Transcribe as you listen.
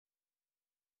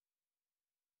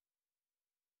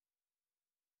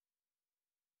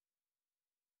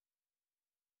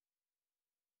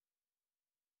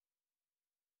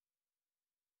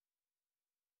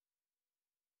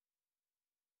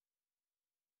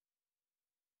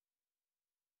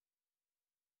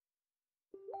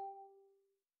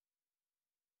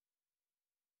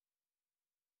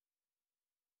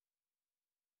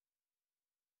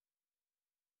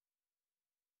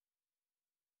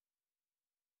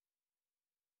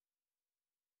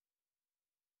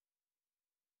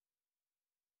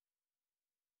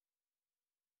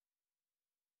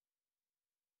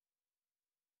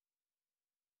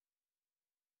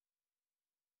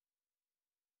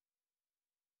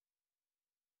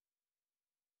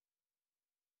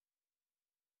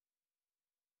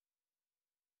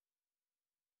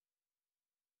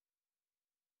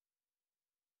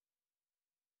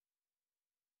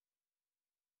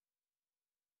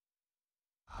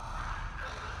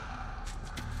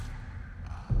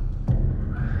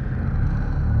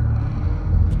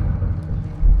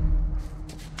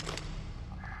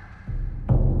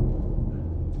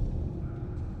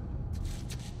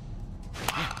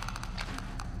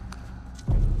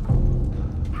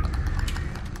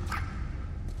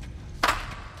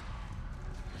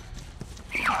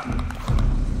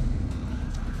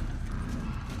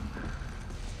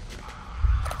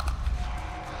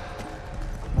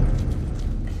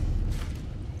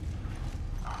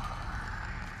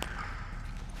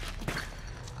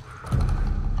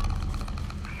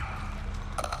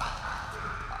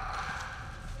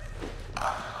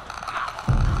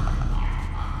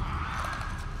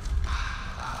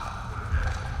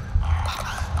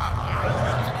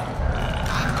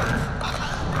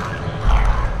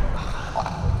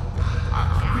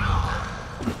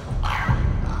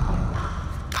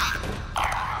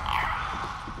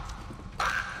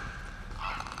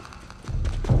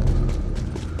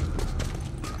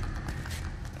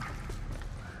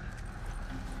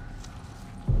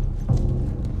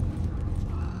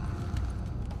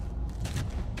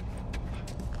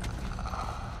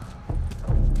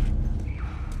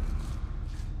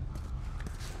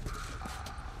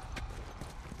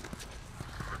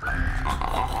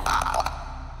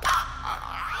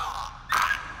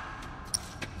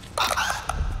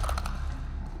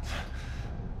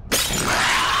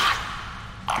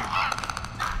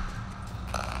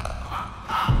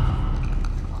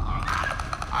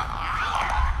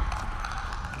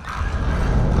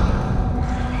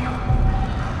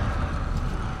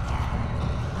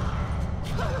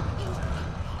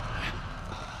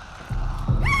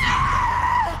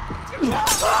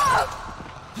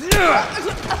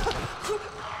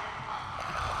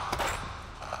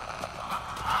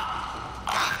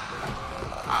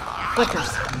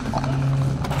Flickers.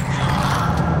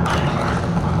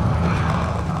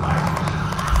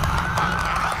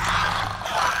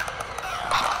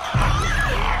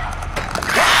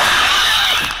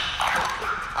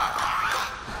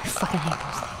 I fucking hate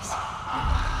those things.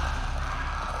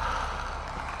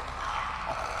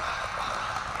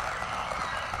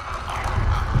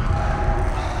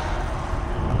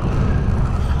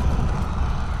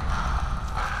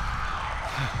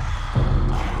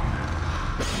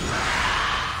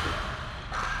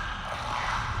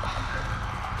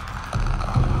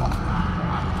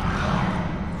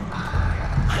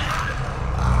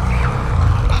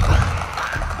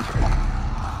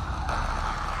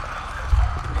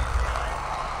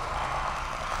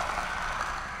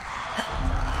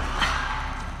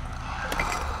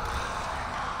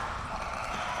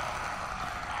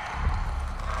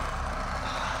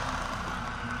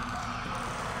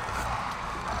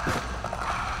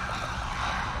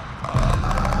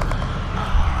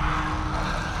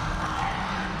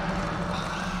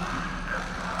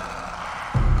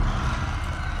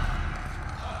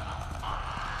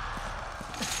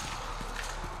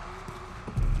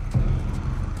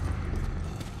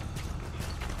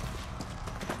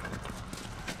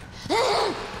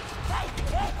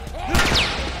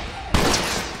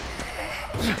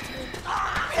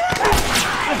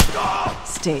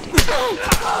 Stated.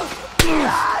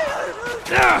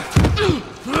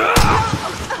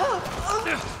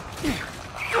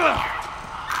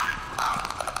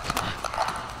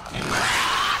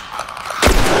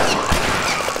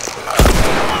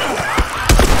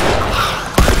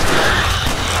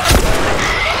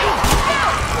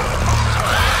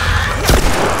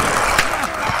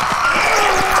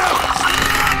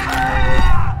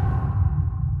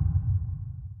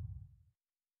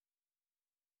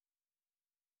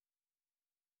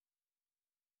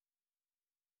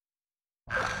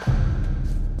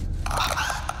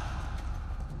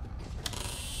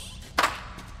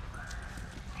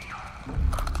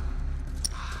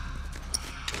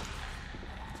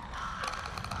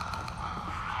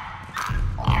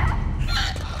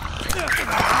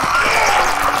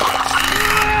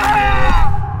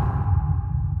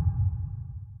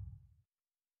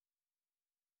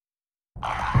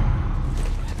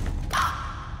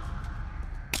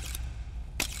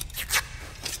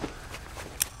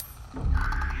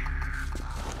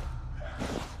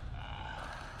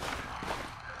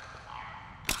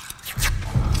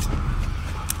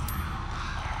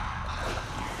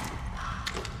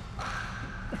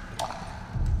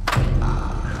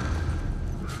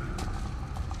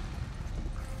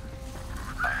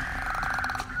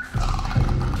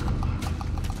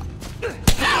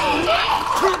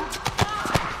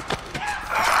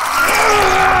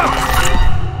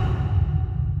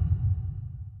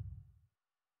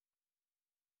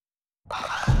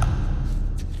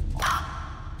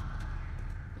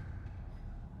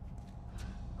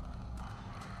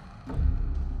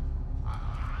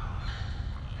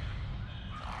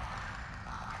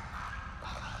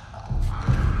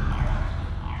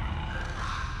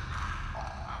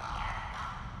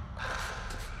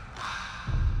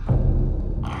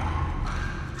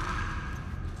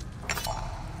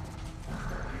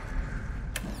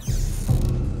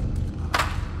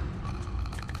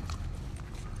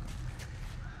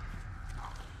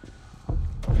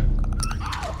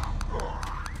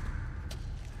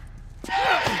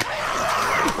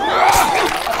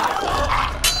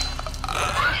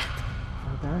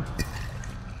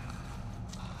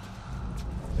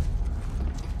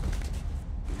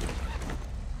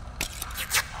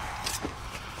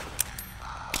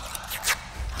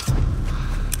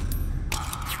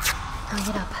 Bring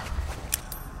it up.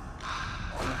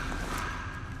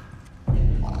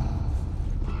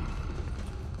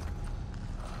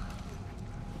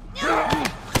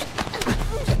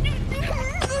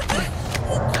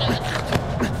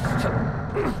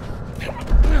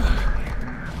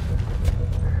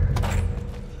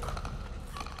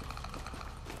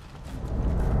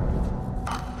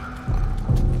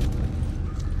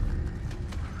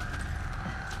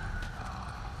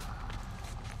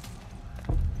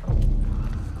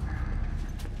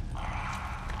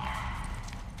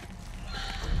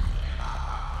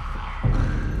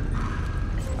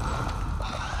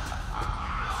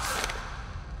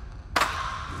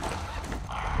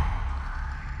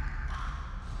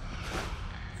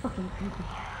 Fucking creepy.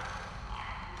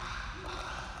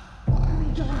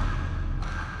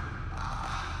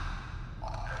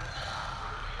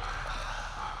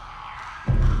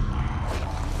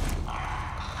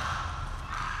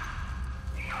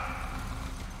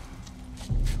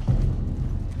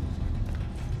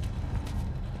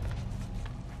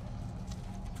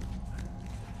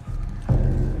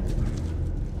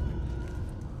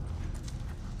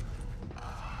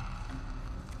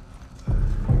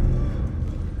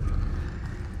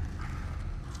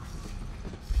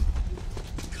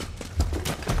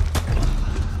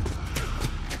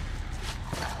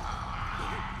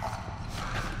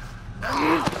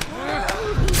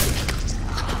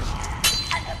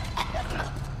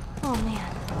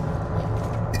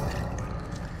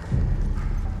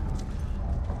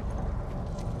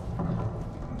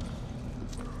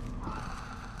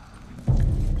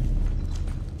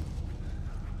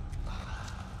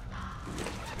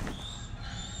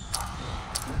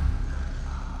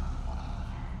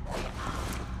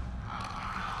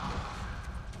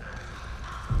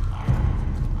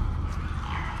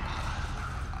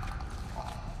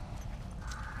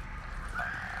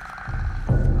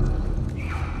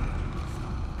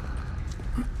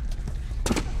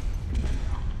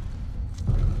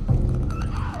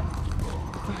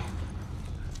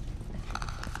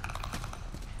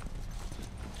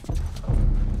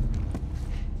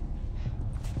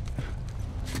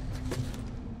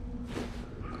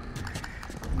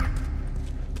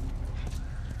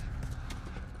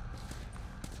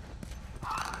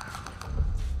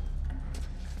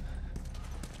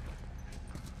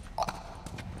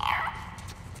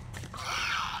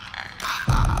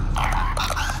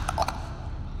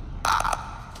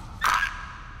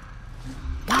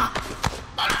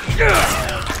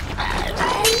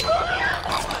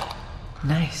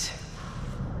 Nice.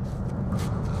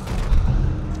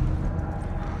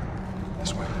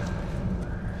 This way.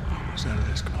 Almost out of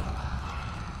this. Come on.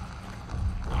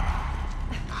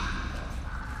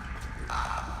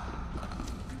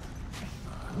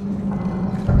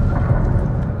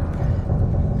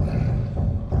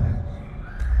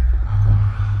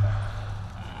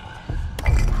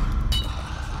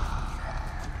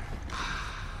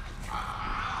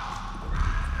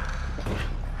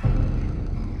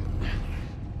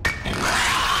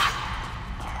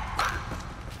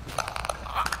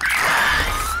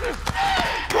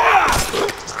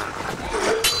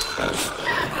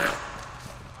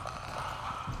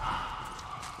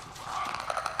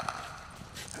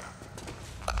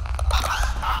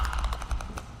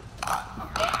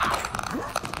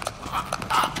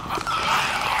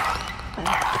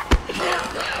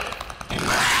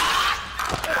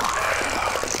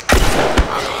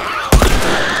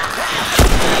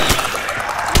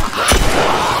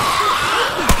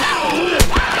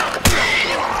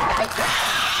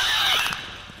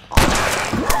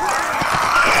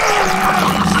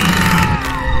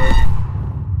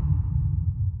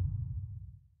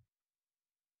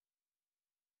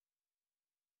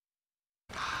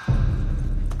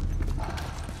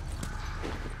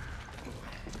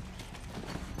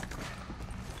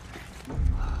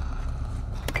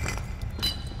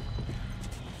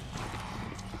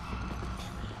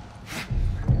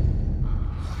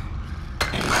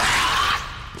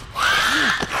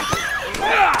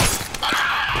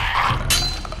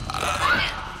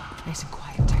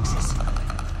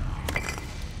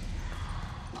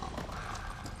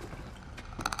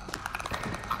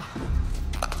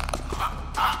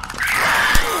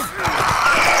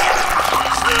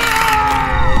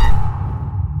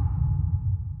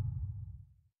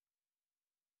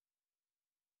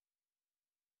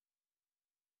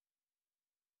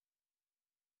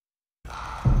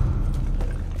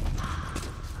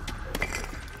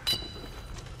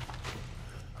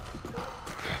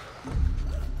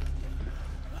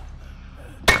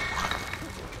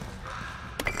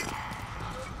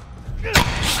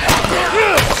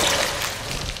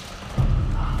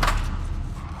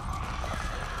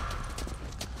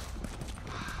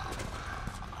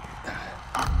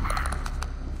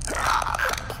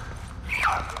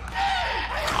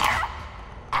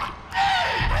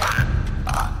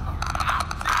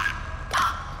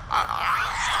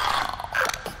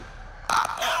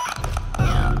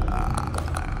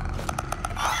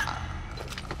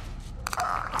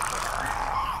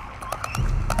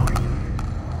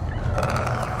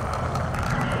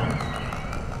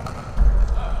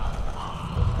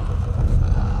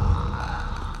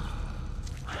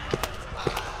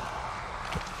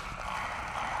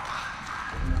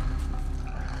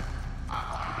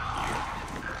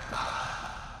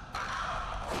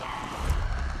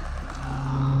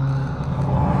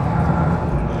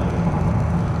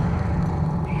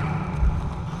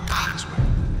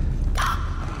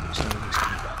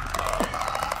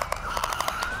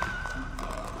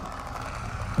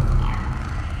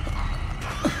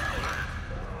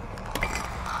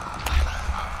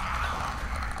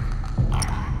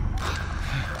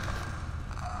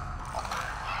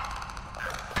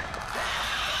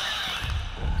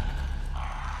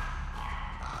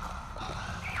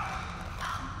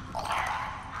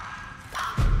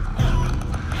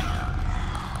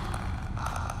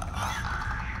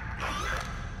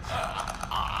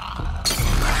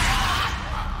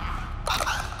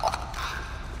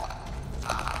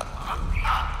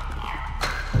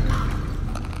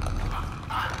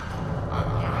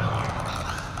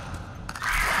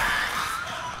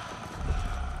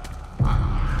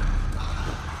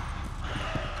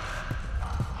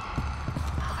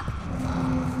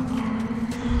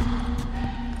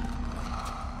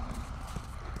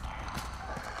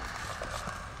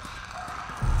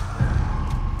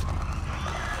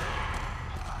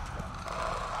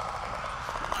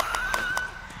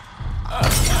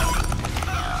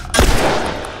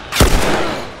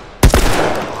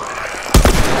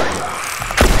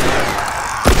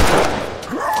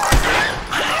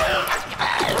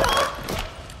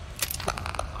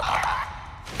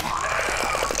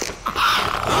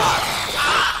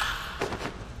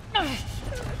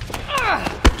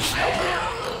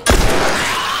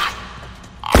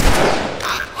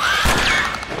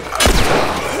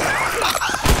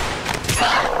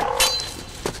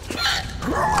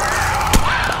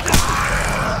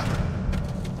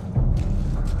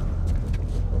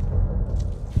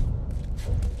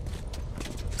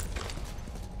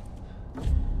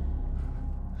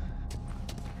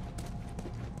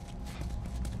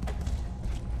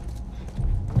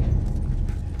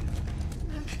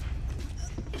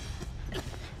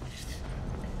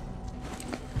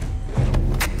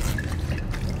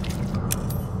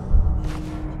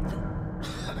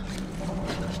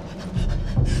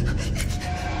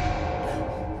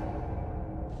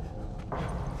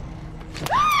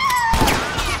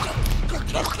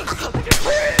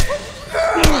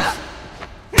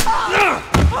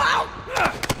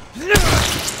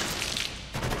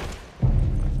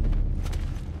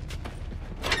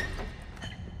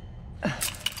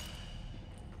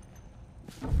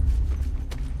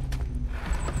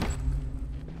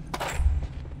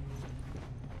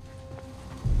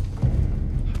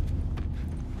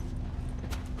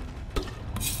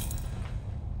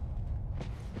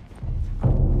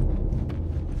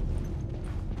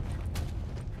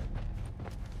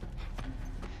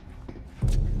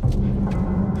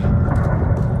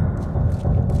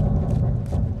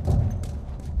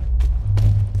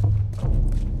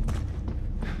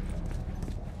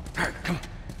 right, come on.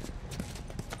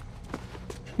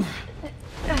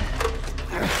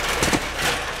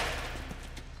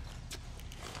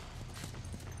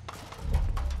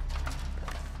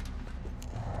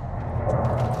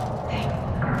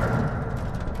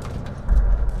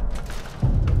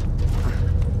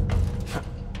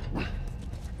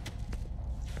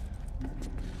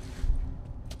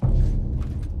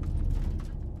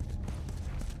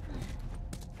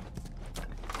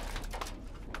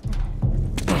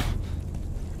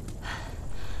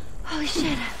 Holy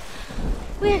shit.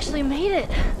 We actually made it.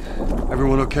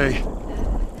 Everyone okay?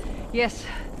 Yes.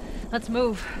 Let's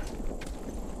move.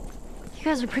 You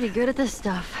guys are pretty good at this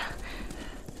stuff.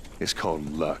 It's called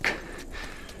luck.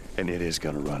 And it is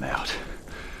gonna run out.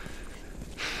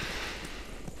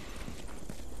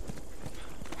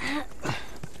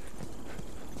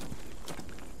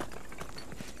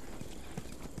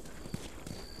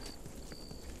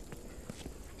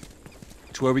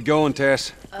 So where we going,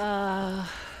 Tess?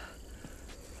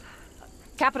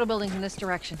 Capitol building's in this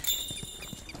direction.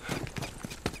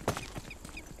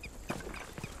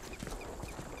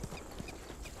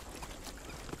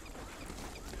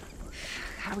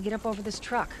 How do we get up over this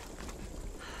truck?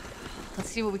 Let's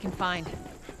see what we can find.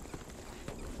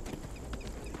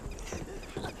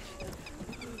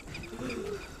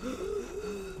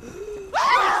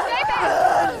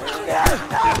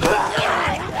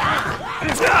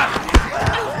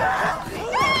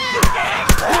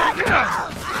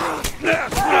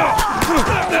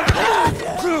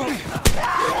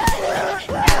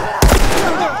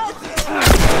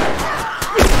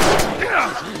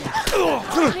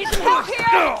 Need some help here!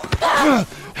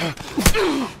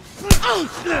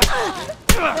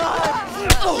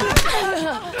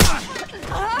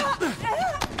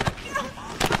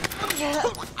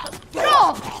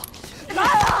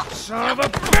 Son of a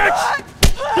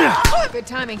bitch! Good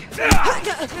timing.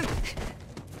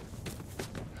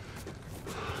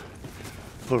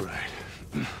 All right.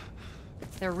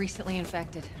 They're recently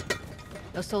infected.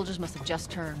 Those soldiers must have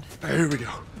just turned. Here we go.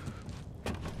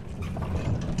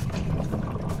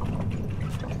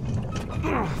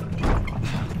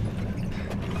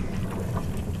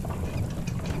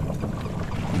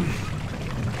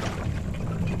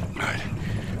 Right.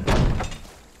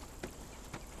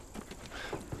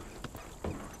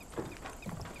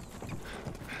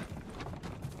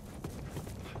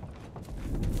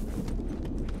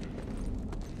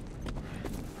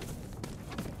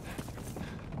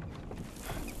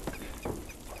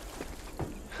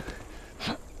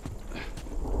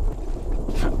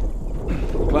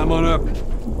 Climb on up.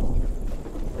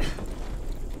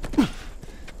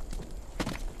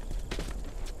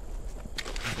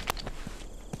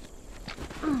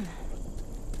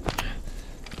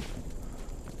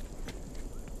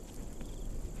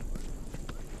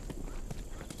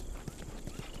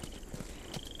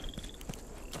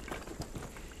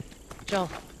 Joel,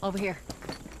 over here.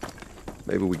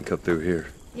 Maybe we can cut through here.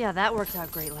 Yeah, that worked out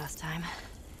great last time.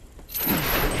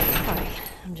 Sorry,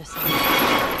 I'm just saying.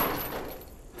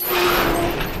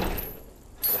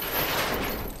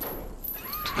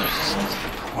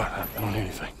 What? I don't hear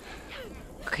anything.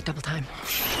 Okay, double time.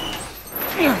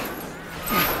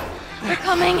 They're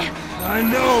coming! I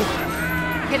know!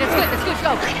 Okay, that's good,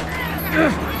 go!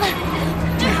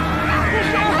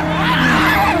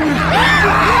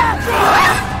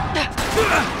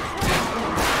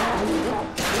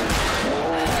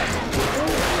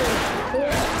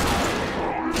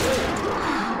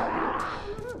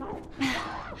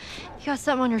 You got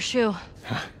something on your shoe.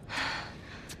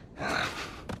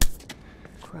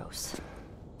 Gross.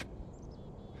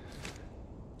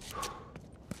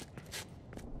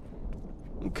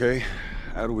 Okay,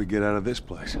 how do we get out of this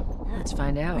place? Let's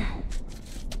find out.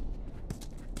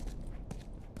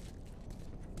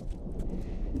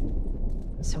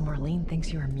 So Marlene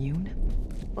thinks you're immune?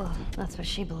 Well, that's what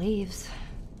she believes.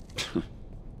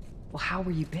 Well, how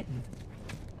were you bitten?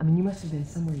 I mean, you must have been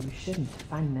somewhere you shouldn't to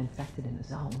find an infected in a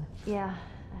zone. Yeah.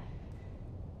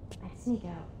 I sneak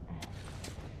out.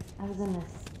 I was in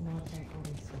this military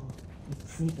boarding school. You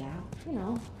sneak out? You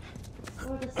know,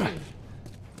 explore the city.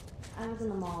 I was in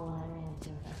the mall when I ran into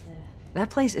infected. That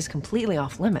place is completely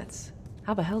off limits.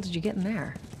 How the hell did you get in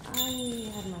there?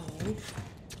 I had my ways.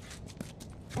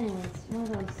 Anyways, one of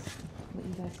those, what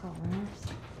you guys call runners,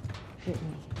 bit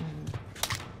me, and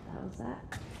that was that.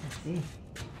 I see.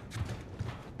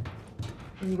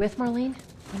 Were you with Marlene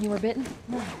when you were bitten?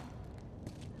 No.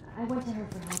 I went to her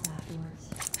for help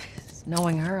afterwards.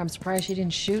 Knowing her, I'm surprised she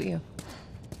didn't shoot you.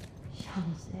 She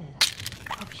almost did.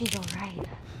 I hope she's alright.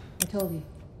 I told you.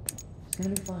 It's gonna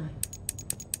be fine.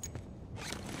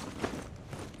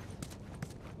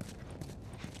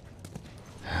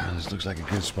 This looks like a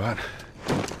good spot.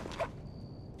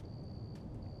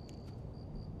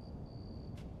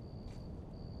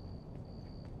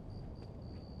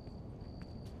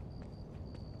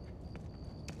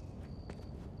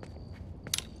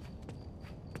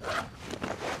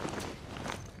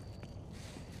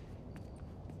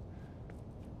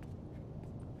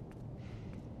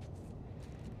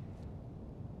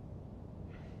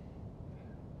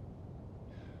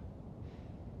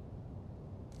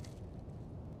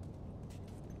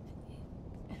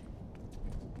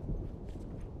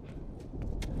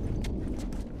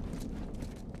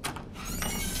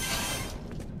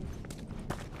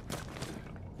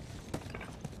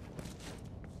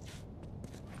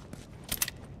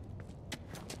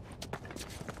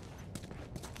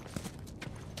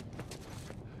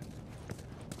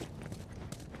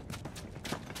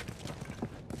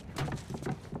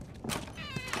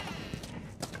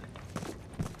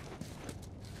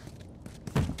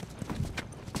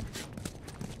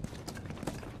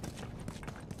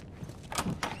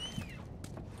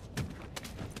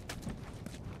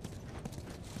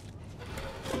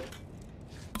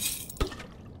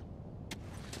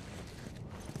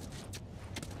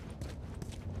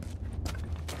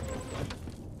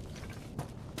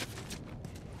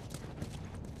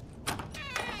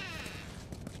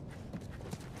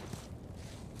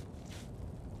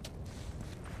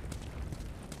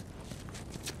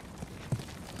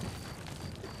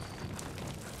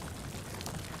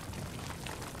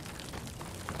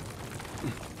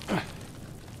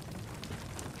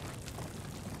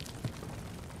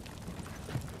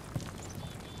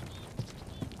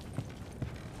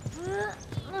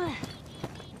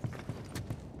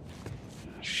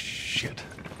 Shit.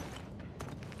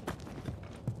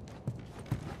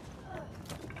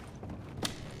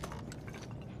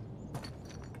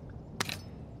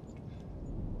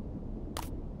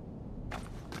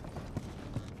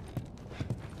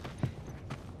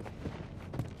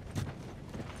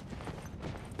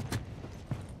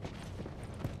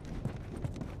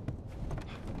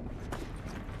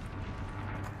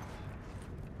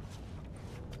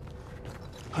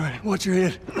 All right, watch your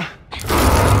head.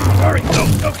 Sorry, no,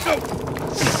 no, no!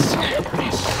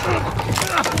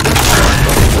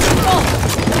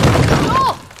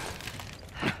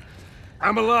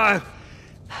 I'm alive.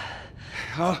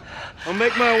 I'll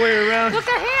make my way around. Look,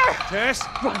 they're here! Tess?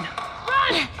 Run!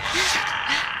 Run!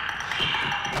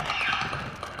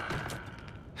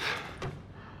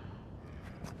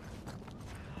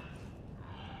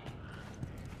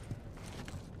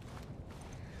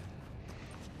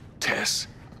 Tess.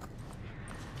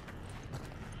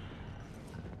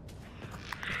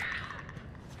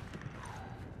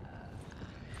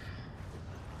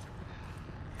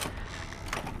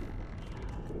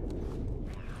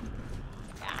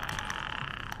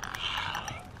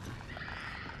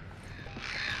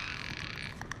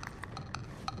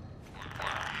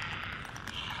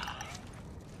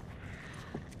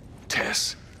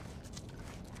 Tess.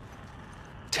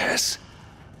 Tess.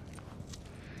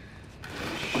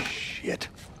 Shit.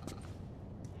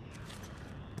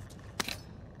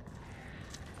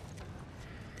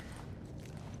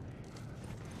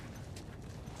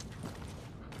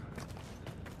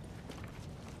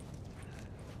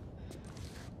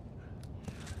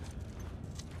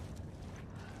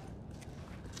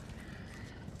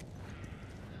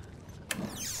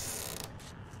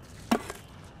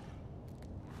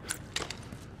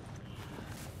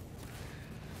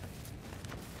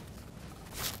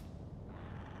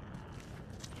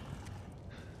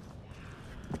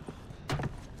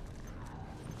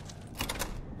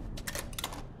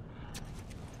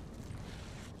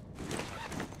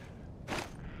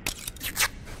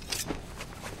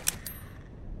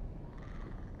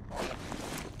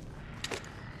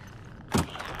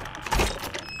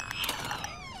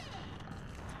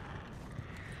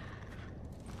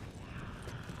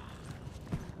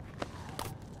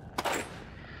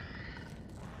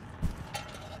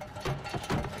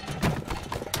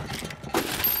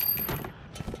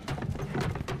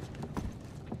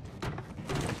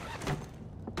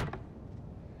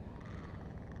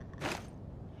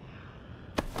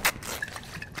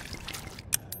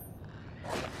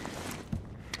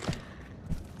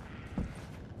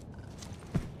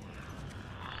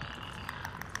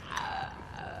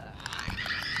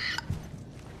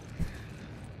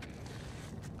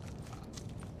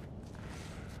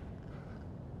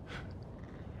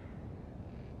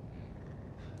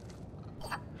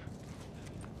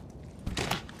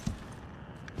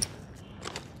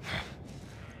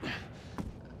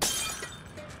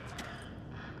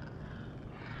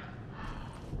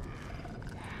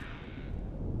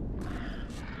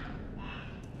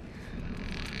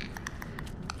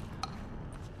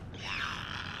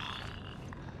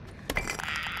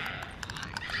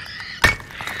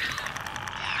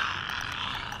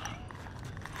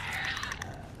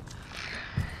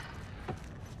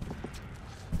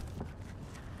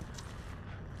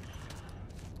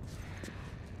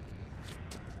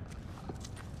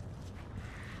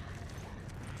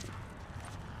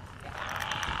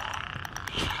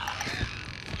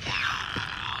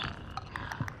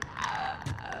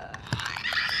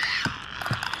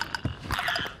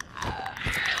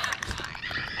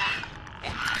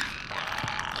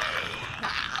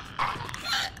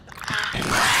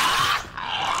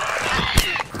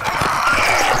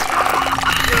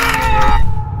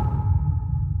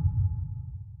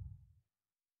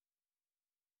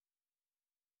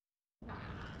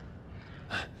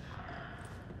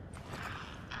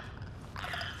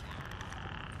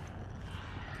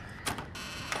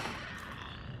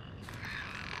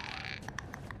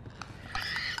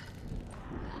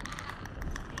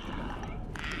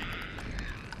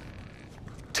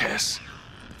 Tess?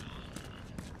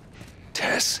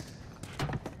 Tess?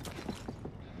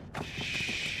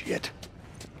 Shit.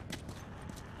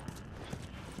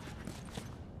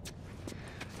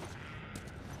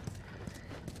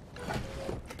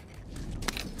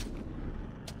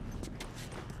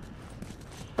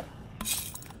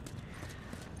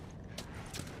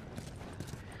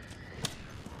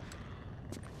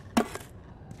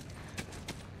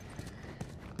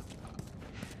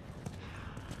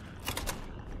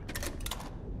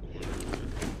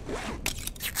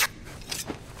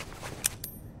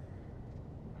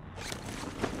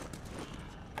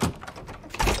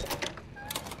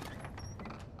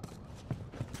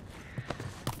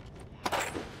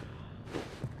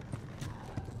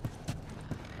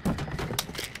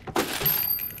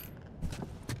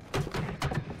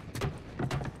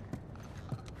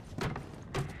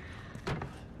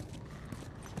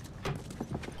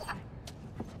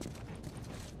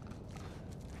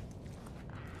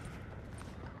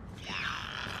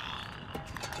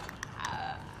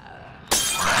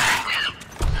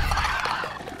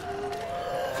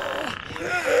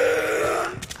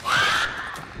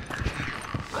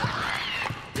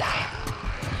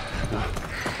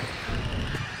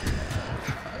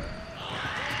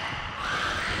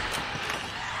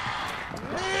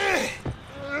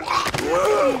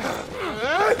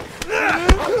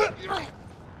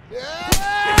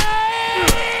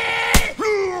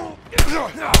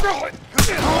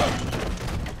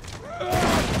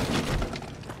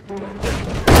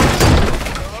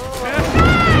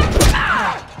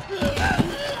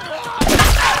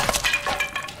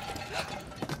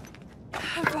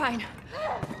 I'm fine.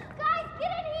 Guys,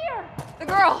 get in here! The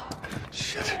girl!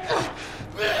 Shit.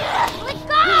 Let's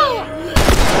go!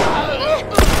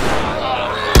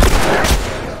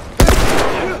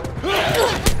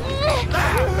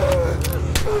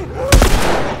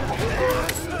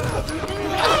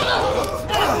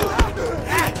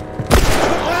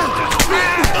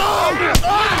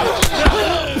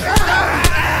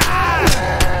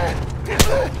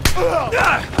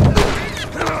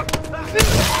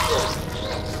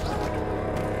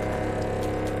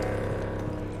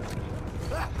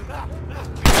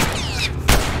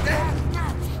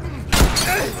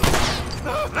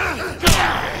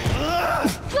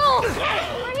 Joel,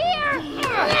 we're here!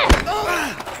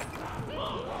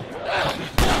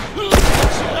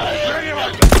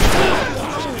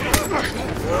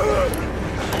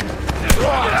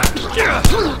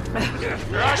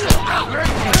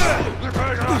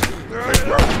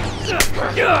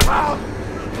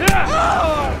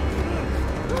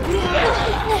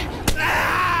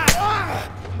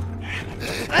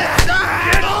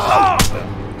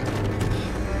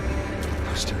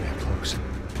 Stay close.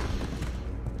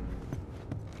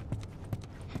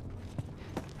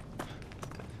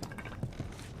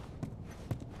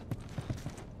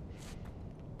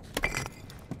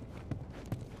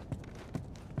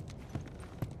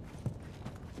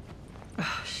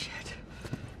 Oh, shit.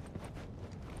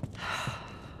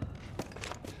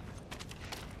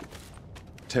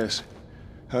 Tess,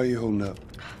 how are you holding up?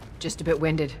 Just a bit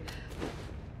winded.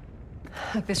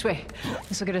 Look this way.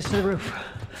 This will get us to the roof.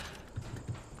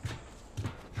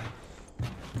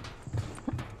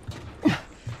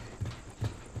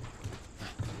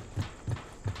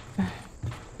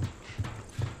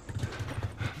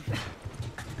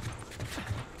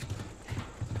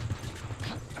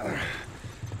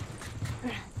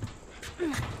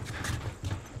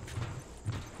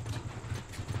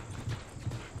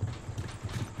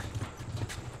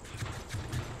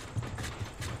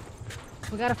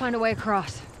 We gotta find a way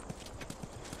across.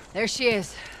 There she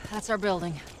is. That's our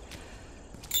building.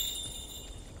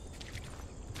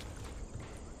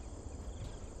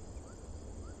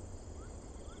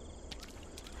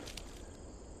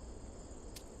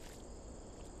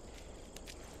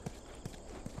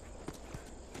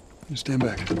 Stand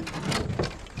back.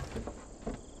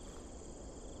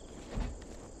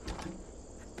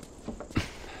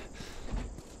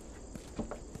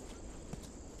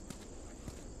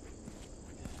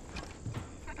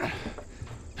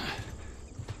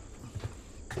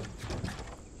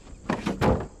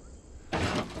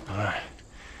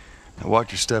 Now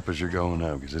watch your step as you're going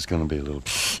up, because it's going to be a little...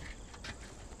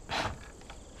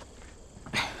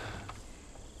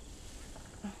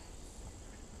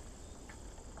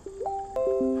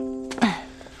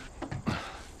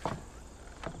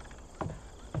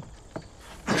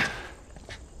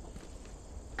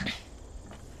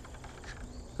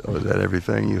 So is that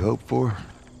everything you hoped for?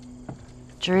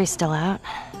 Jury's still out.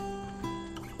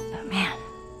 But man,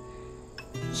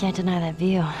 you can't deny that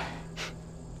view.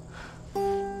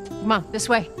 Come on, this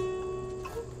way.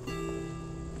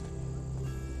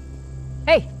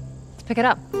 pick it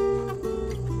up.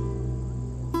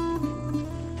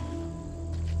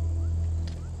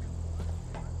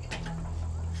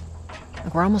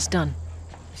 Look, we're almost done.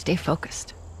 Stay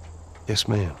focused. Yes,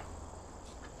 ma'am.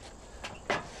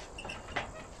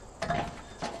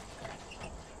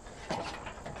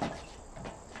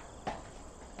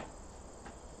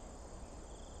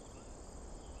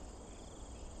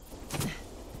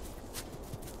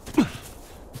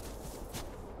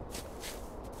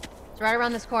 It's right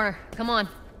around this corner. Come on.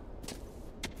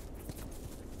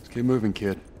 Let's keep moving,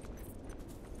 kid.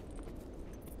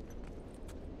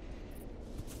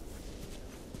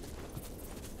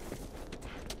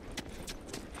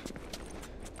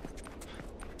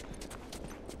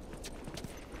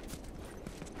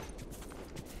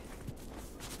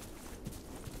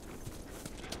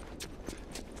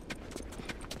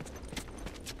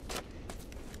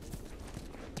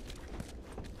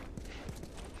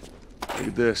 Look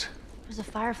at this. There's a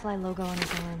Firefly logo on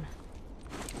his arm.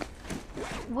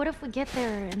 What if we get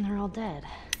there and they're all dead?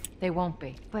 They won't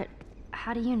be. But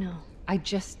how do you know? I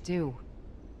just do.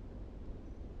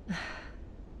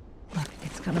 Look,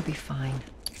 it's gonna be fine.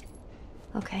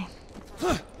 Okay.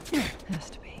 Has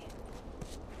to be.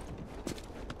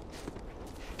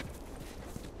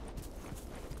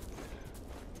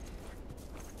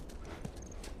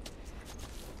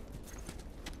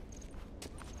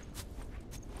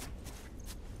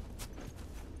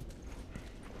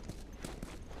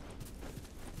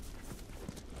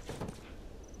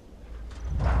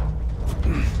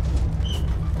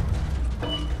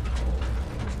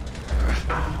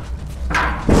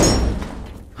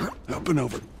 Up and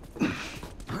over.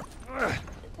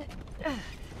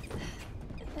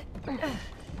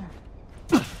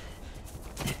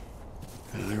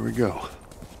 There we go.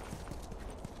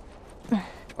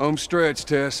 Home stretch,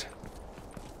 Tess.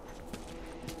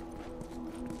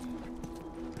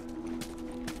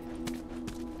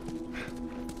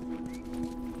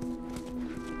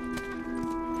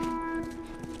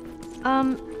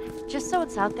 Just so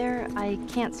it's out there, I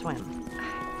can't swim.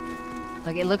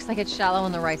 Look, it looks like it's shallow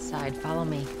on the right side. Follow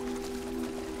me.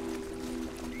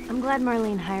 I'm glad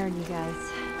Marlene hired you guys.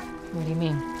 What do you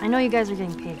mean? I know you guys are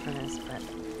getting paid for this, but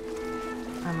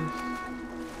I'm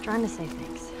trying to say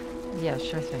thanks. Yeah,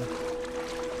 sure thing.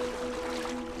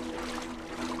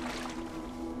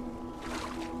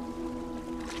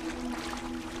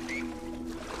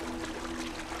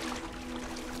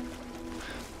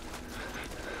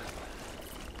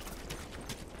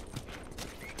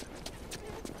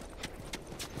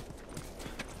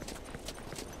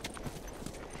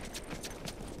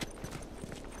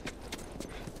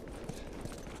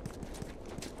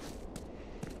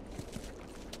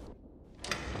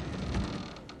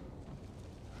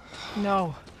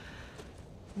 No.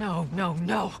 No, no,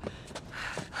 no.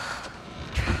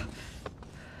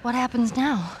 What happens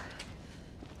now?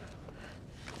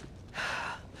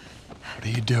 What are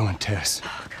you doing, Tess?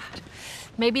 Oh, God.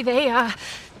 Maybe they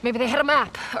had a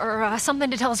map or something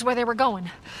to tell us where they were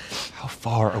going. How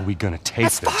far are we gonna take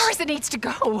As far as it needs to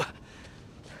go.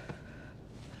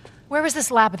 Where was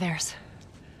this lab of theirs?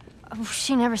 Oh,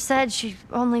 she never said. She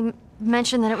only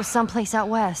mentioned that it was someplace out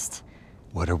west.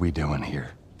 What are we doing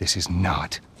here? This is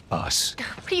not us.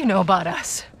 What do you know about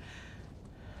us?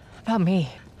 About me?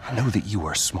 I know that you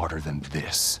are smarter than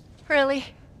this. Really?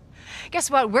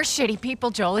 Guess what? We're shitty people,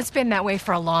 Joel. It's been that way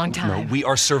for a long time. No, we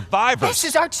are survivors. This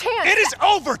is our chance. It is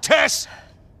over, Tess!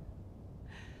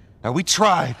 Now, we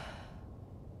tried.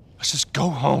 Let's just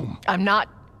go home. I'm not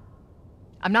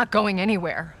going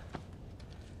anywhere.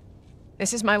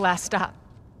 This is my last stop.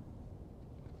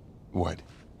 What?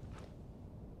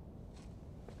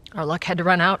 Our luck had to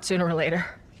run out sooner or later.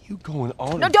 You going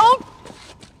on? No, don't!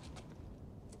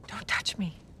 Don't touch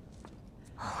me.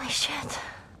 Holy shit.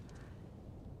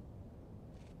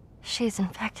 She's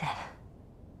infected.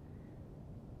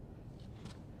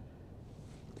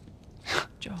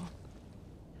 Joel,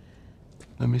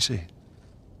 Let me see.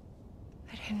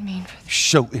 I didn't mean for this.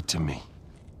 Show it to me.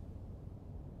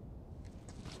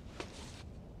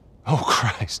 Oh,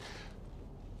 Christ.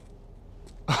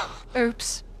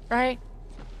 Oops, right?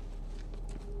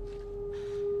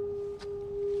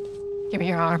 Give me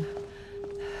your arm.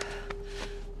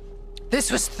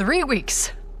 This was 3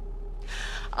 weeks.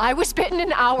 I was bitten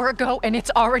an hour ago, and it's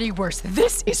already worse.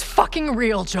 This is fucking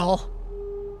real, Joel.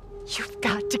 You've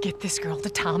got to get this girl to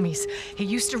Tommy's. He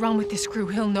used to run with this crew.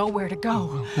 He'll know where to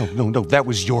go. No. That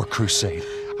was your crusade.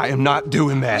 I am not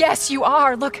doing that. Yes, you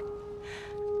are. Look.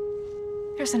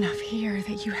 There's enough here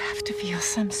that you have to feel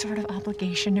some sort of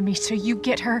obligation to me, so you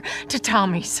get her to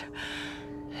Tommy's.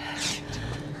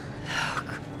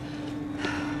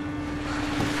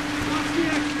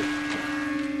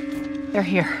 They're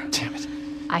here. Damn it.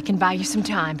 I can buy you some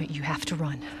time, but you have to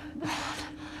run.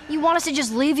 You want us to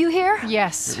just leave you here?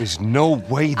 Yes. There is no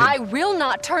way that... I will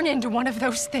not turn into one of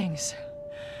those things.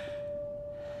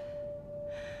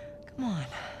 Come on.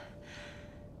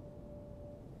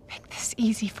 Make this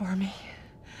easy for me.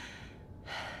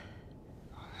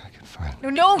 I can find...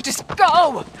 No, just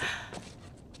go!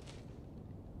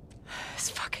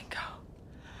 Just fucking go.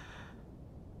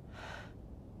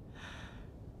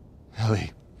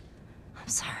 Ellie, I'm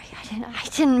sorry. I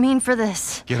didn't mean for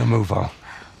this. get a move on.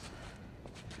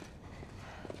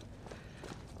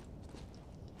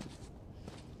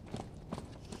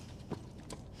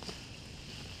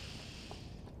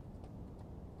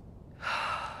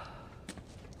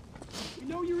 We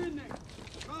know you're in there.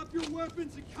 Drop your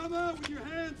weapons and come out with your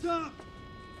hands up.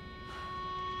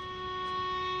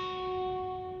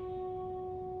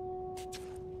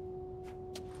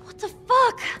 What the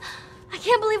fuck? I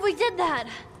can't believe we did that.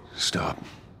 Stop.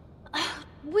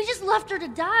 We just left her to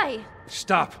die.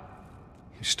 Stop.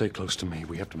 You stay close to me.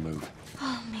 We have to move.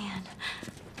 Oh, man.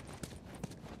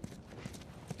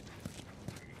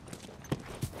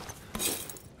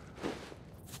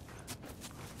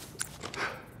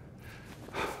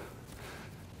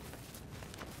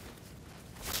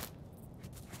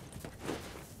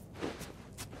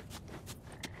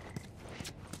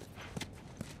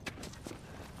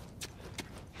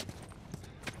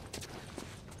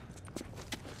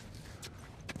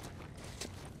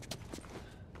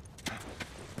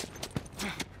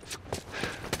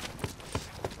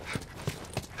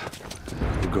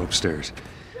 We'll go upstairs.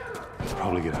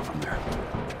 Probably get out from there.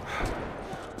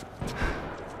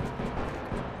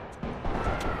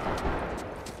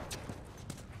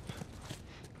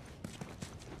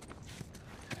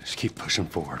 Just keep pushing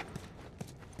forward.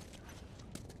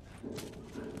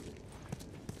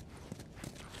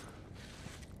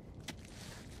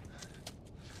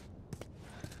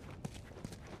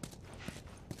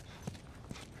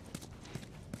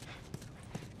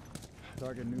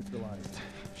 Target neutralized.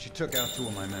 She took out 2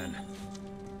 of my men.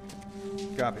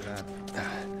 Copy that.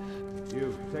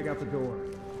 You, take out the door.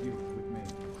 You, with me.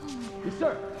 Yes,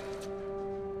 sir.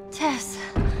 Tess.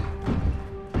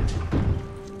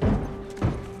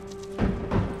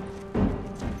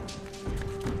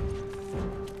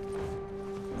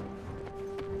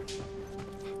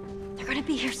 They're gonna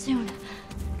be here soon.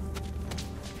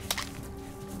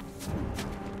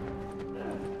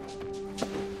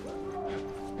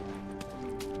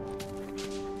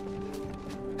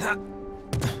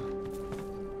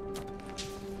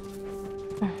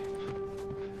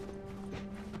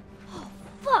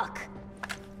 Fuck!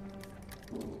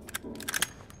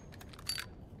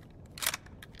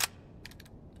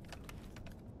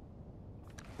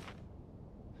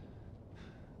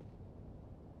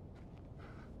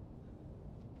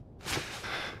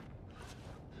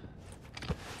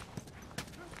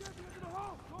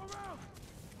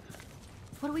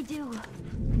 What do we do?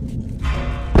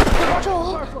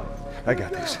 Joel! I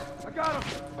got this. I got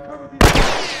him. Cover the...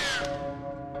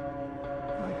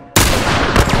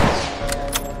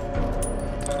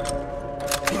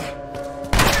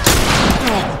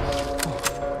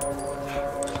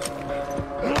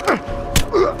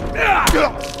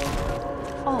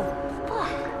 Oh, fuck.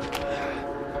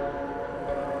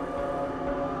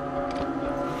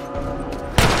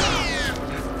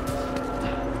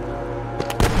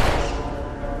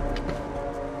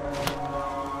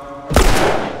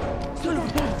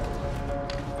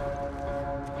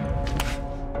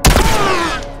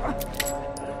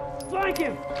 Flank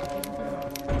him!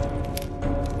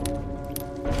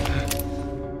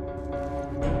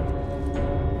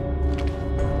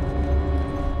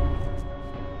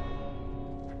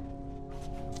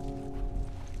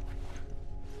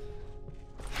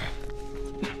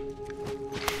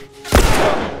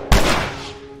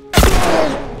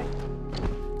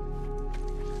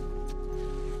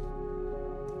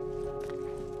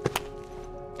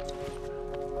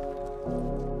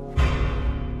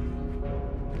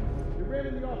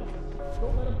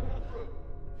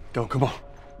 Go, come on.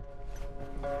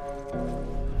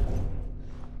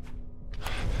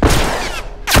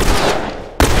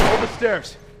 Over the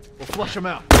stairs. We'll flush him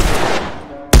out. All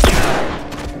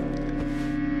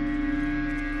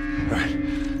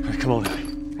right, come on, Ellie.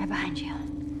 Right behind you.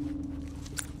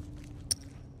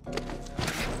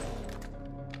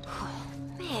 Oh,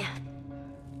 man.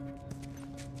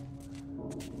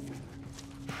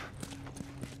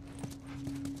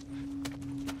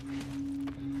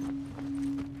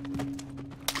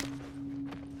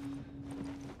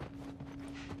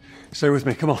 Stay with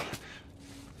me, come on.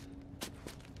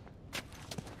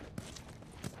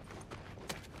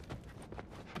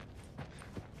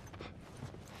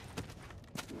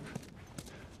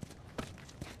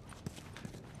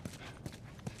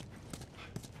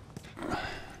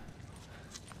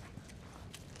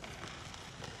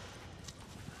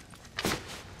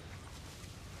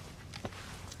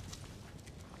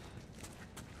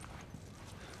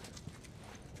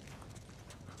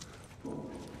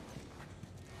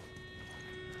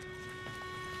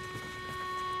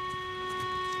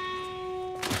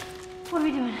 What are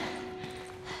we doing?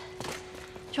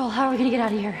 Joel, how are we gonna get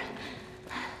out of here?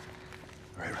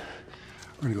 All right,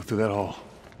 we're gonna go through that hall.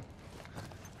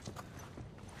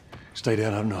 Stay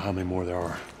down, I don't know how many more there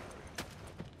are.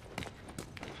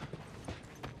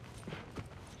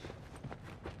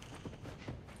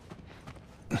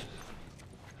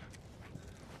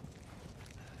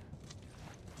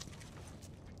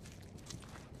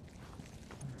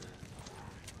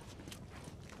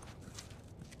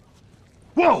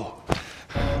 Whoa!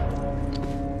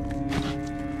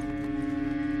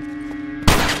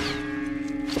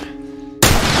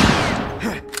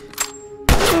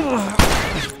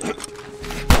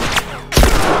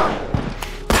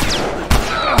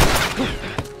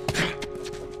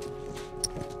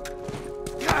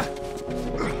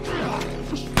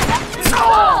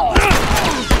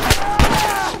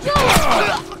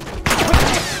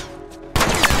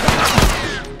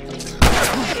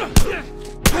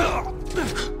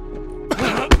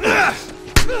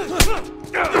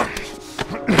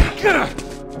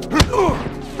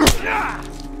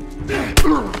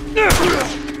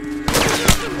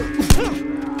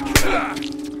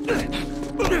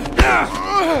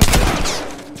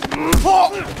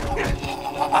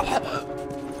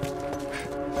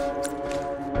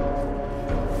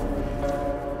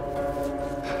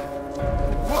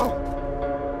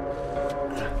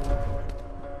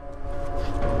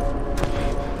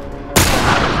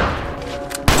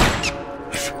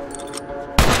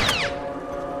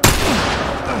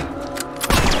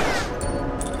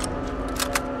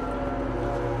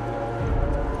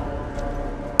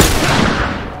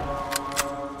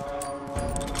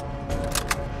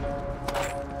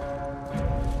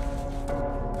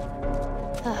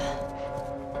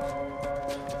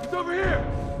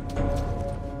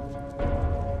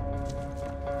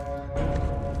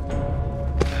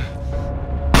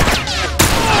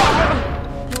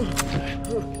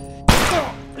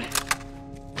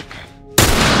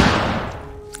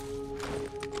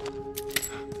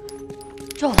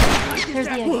 Joel, there's the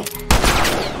exit.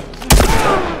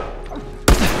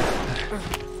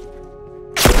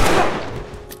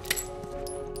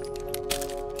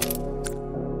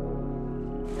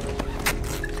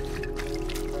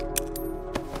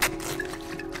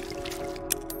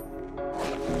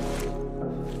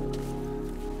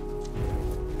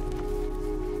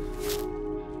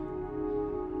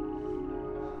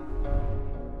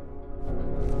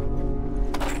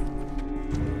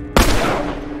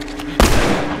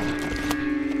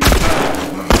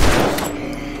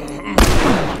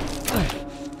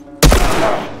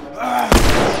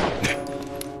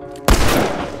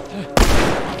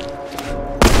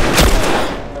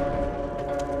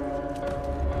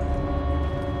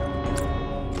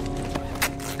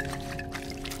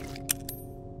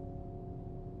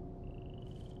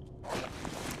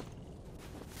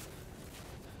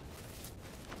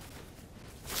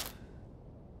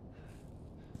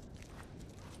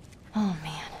 Oh,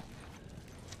 man.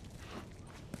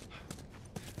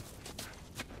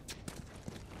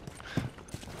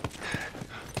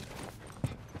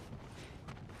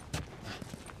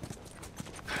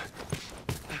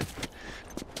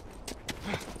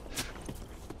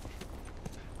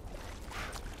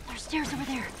 There's stairs over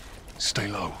there. Stay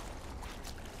low.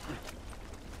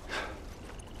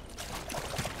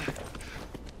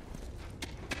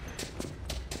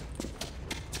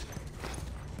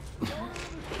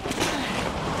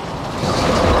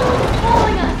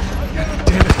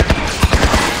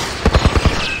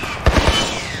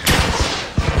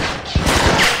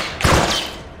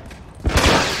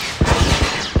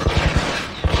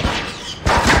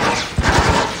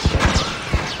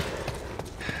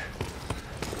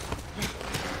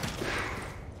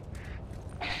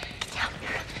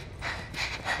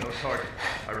 No target.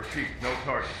 I repeat, no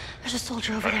target. There's a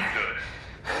soldier over there. Good.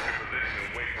 Hold your position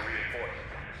and wait for reinforcements.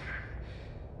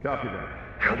 Copy that.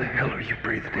 How the hell are you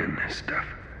breathing in this stuff?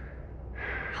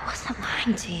 I wasn't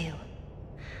lying to you.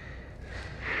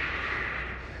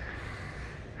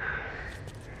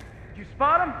 Did you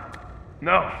spot him?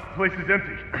 No, the place is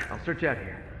empty. I'll search out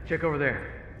here. Check over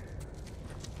there.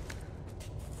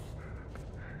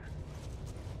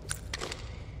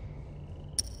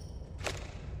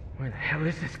 Where the hell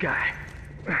is this guy?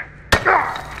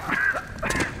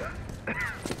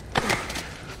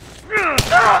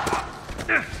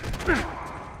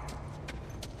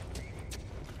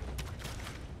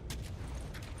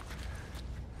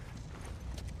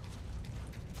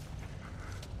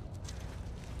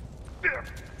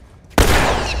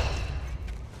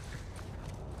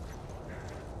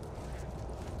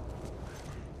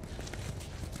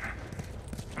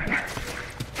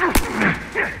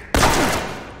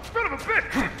 Son of a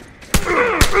bitch!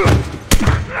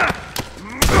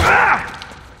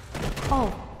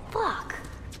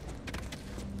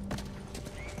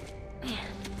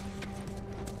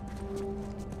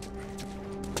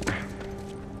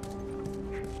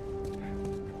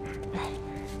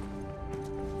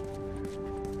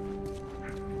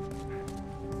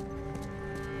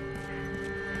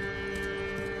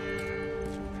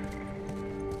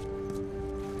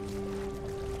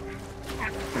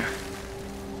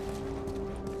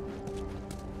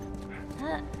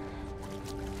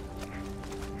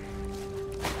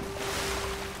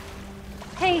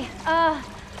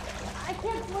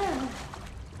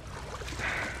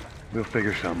 We'll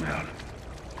figure something out.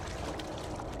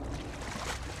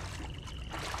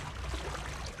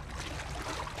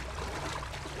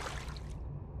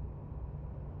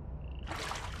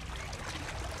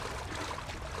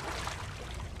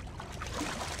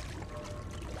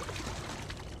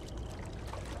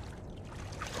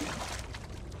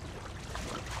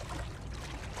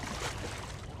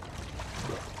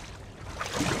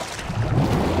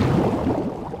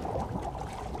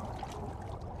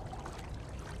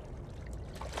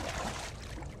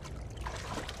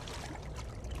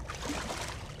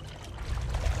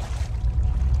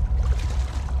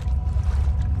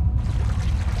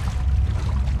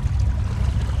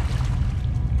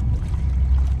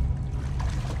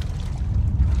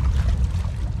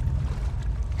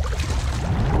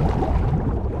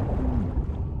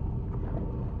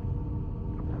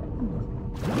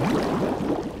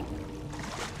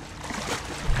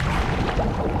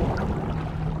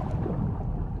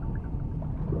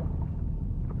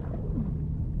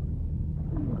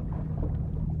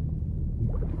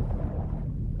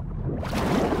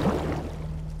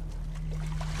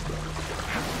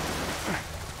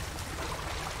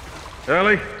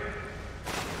 Ellie?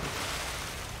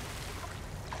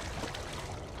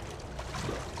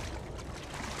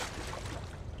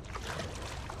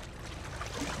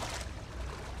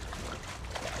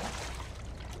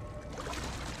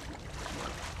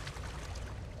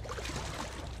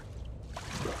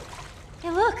 Hey,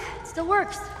 look, it still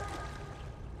works.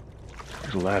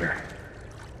 There's a ladder.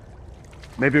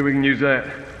 Maybe we can use that.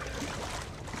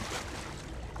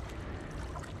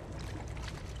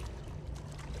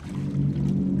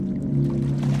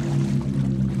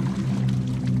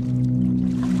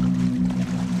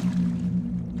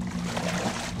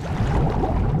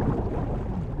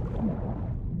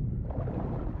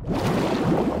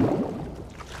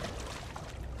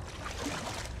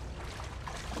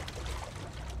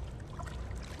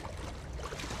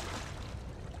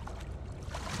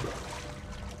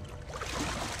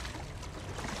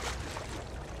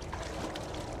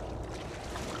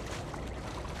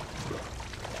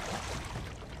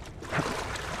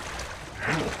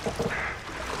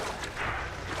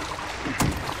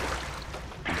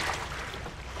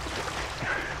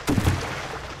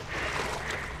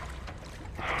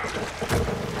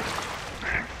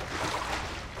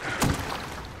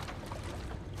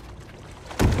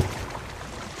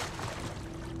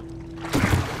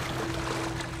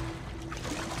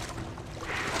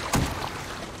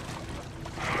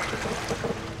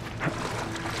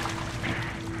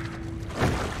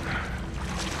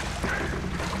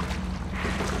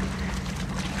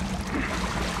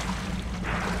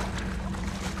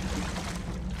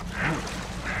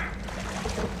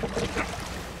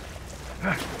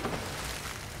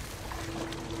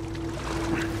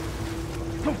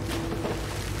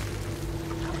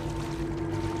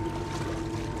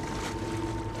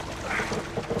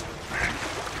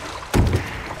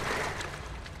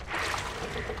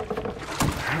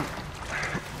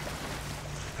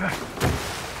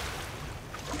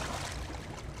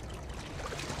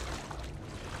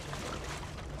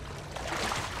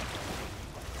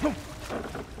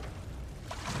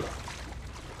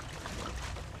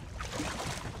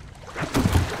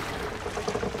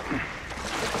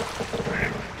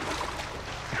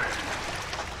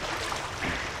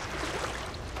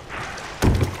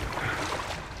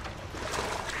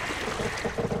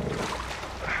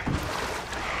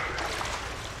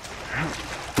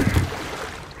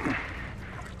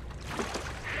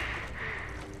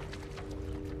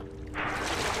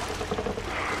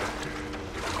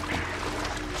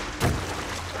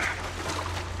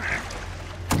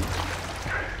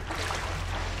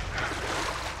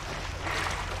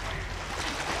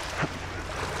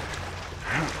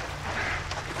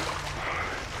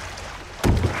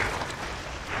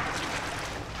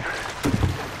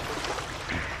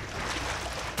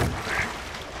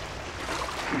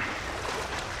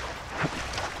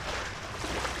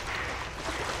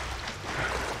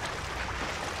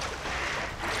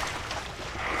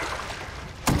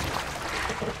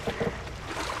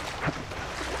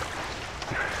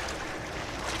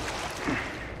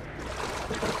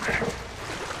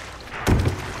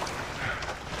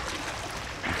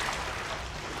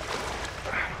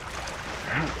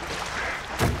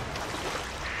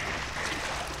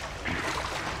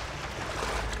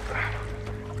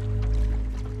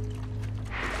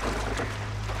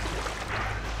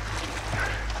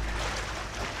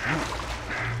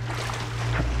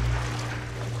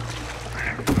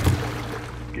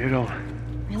 Get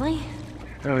on. Really?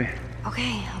 Ellie.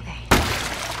 Okay.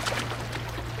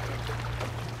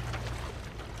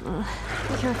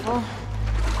 Be careful.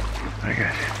 I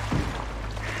got you.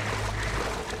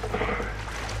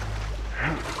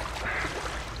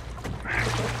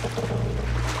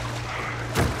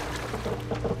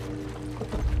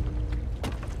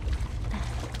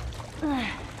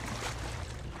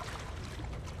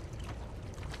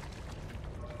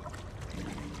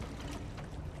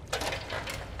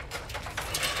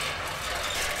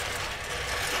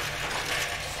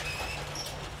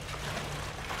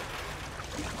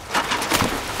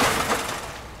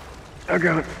 I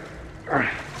got it. All right.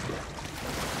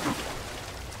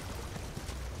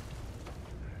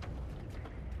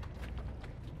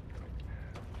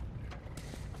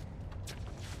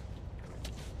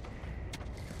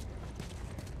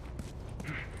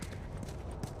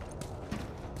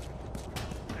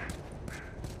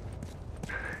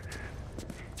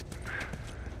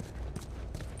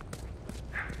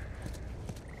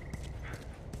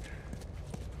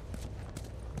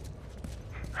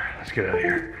 Let's get out of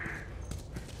here.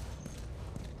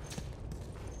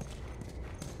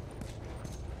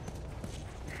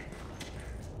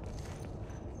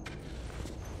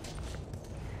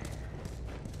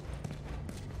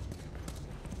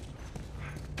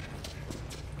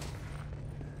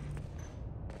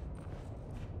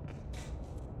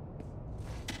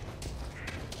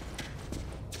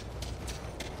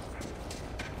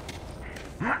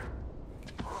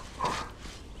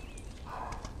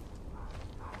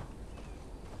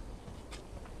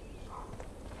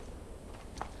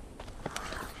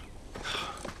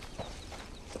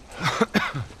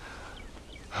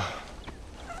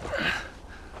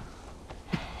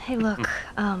 Hey, look,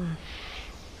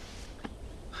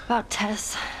 about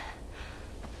Tess.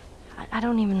 I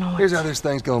don't even know what Here's how this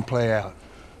thing's gonna play out.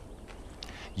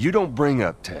 You don't bring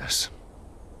up Tess.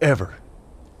 Ever.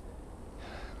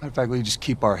 Matter of fact, we just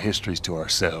keep our histories to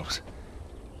ourselves.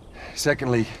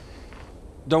 Secondly,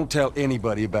 don't tell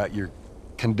anybody about your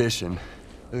condition.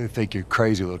 They think you're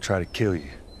crazy, they'll try to kill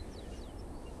you.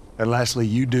 And lastly,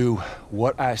 you do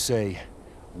what I say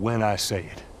when I say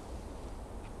it.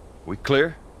 We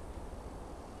clear?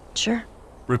 Sure.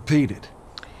 Repeat it.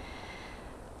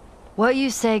 What you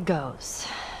say goes.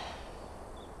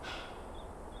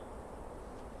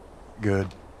 Good.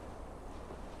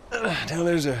 Now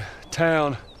there's a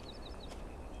town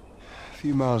a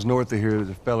few miles north of here. There's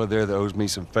a fella there that owes me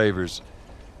some favors.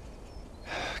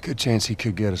 Good chance he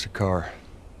could get us a car.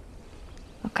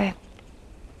 Okay.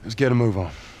 Let's get a move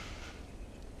on.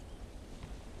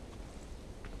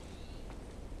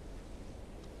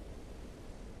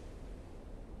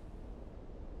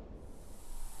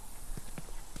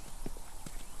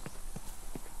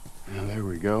 Now there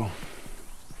we go.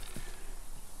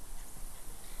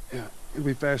 Yeah, it'll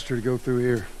be faster to go through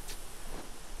here.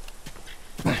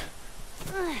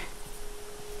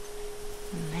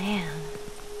 Man.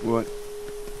 What?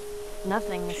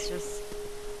 Nothing, it's just...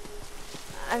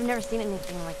 I've never seen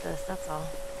anything like this, that's all.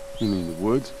 You mean the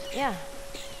woods? Yeah.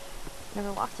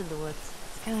 Never walked through the woods.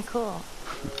 It's kinda cool.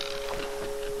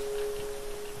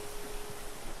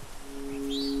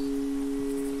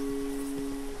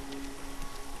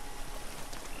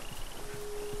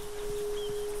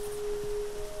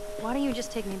 Why don't you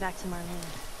just take me back to Marlene?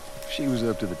 She was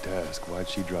up to the task. Why'd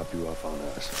she drop you off on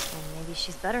us? Well, maybe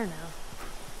she's better now.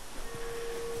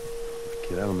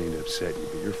 Kid, I don't mean to upset you,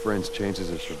 but your friend's chances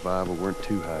of survival weren't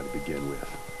too high to begin with.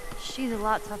 She's a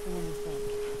lot tougher than you think.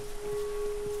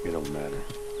 It don't matter.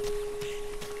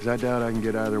 Because I doubt I can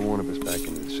get either one of us back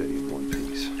into the city in one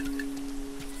piece.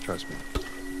 Trust me.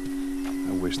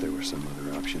 I wish there was some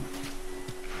other option.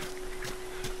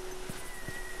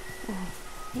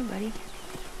 Hey, buddy.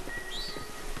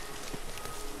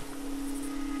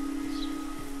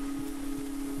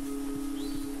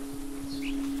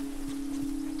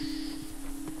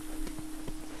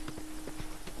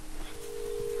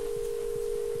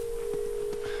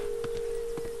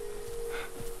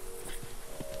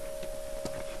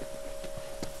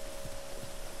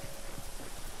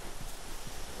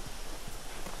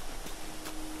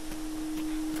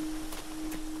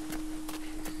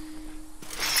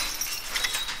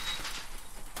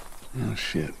 Oh,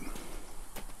 shit.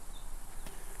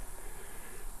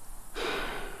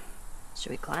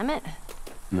 Should we climb it?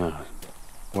 No.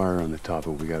 Wire on the top,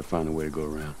 but we gotta find a way to go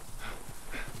around.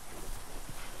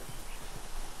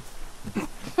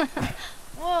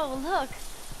 Whoa, look!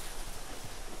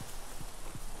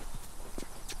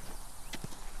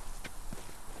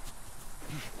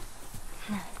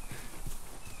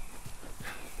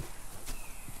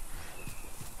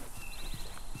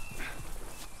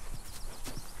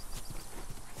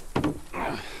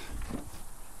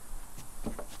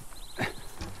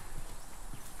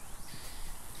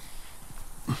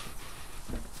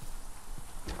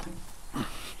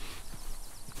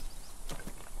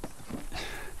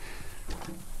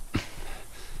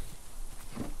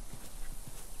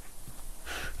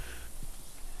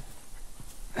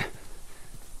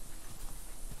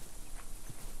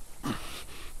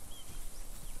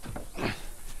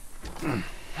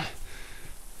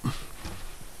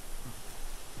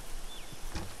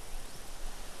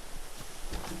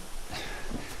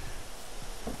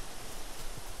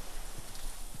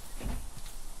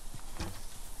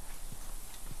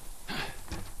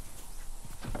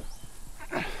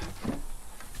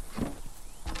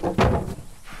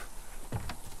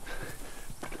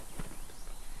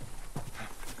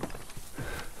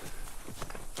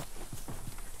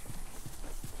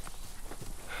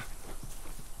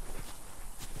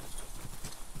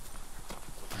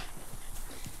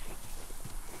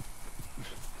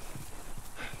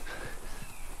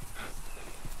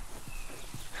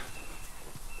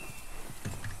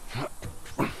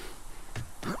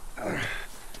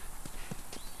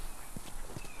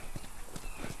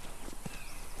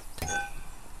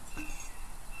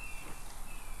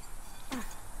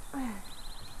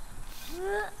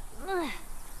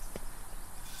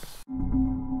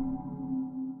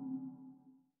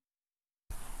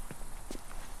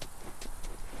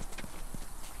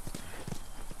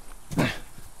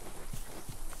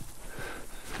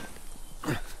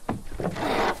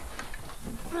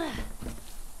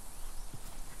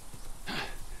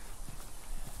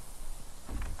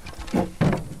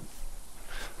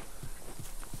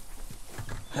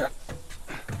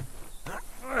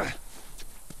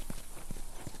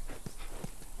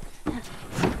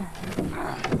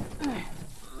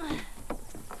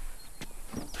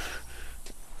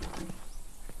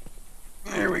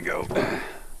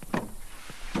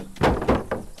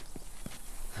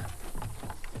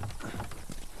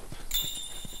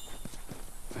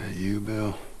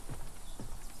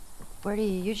 Where do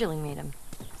you usually meet him?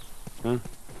 Huh?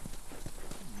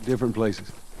 Different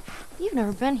places. You've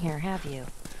never been here, have you?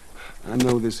 I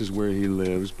know this is where he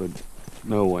lives, but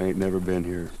no, I ain't never been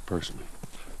here personally.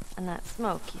 And that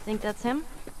smoke, you think that's him?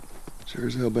 Sure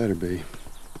as hell better be.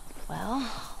 Well,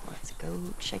 let's go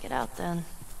check it out then.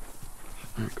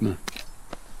 All right, come on.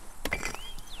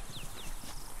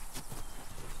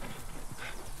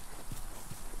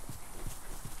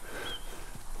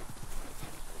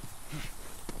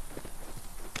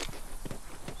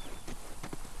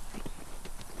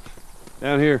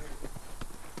 Down here.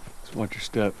 Just watch your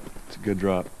step. It's a good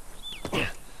drop.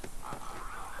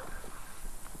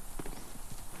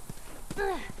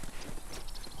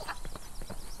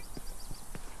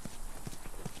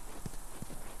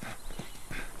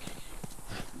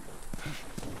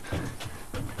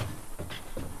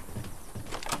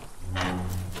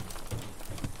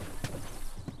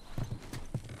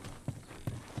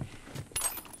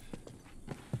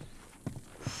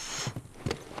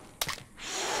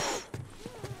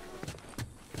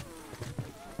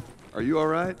 Are you all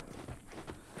right?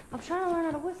 I'm trying to learn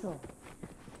how to whistle.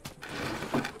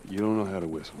 You don't know how to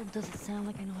whistle. Well, does it sound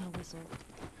like I know how to whistle?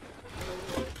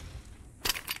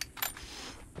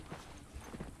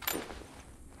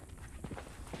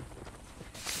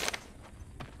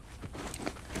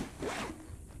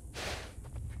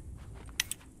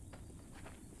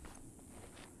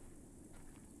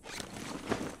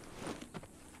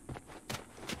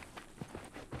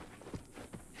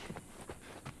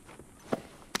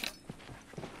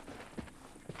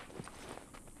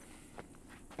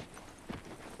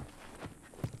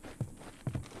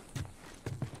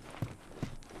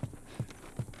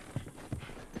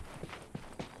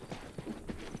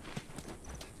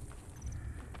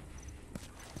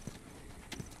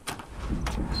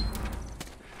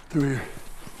 Through here.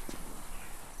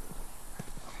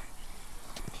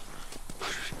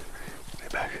 Stay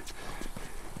back.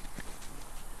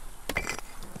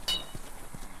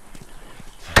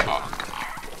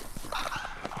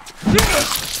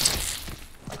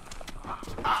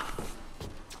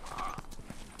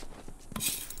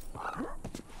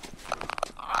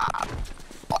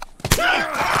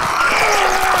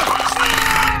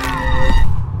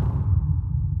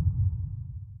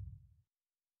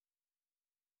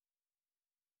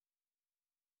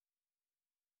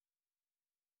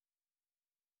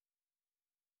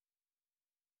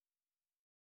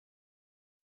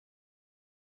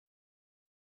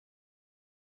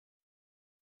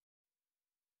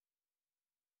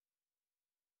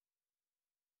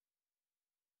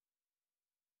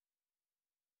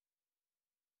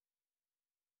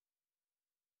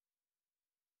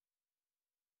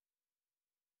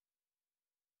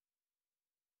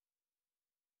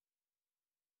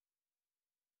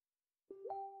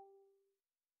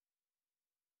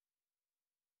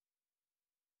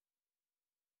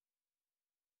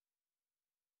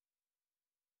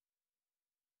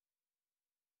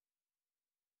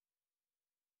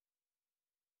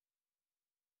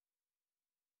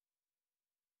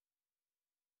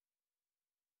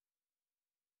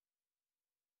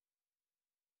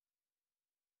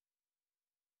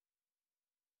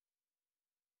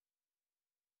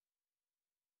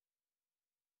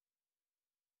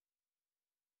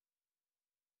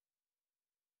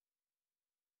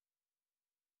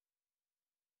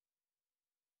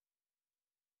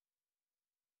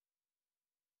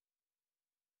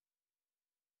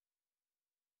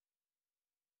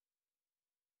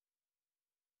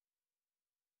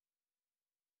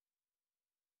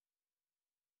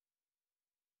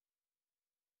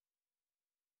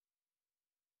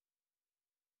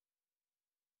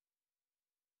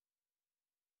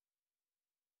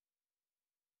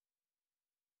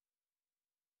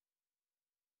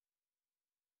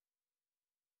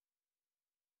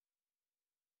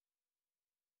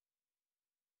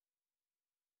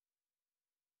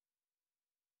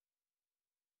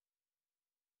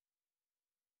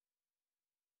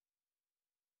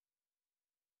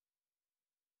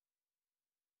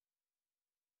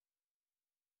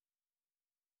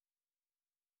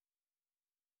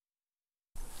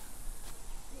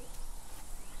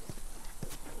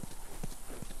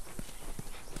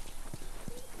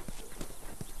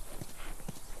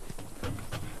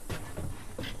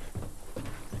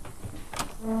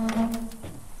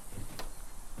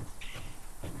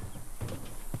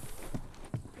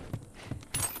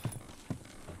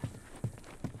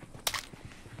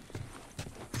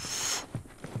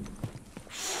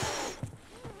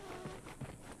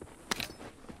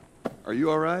 Are you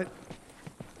all right?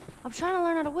 I'm trying to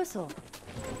learn how to whistle.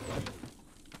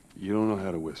 You don't know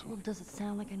how to whistle. Well, does it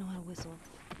sound like I know how to whistle?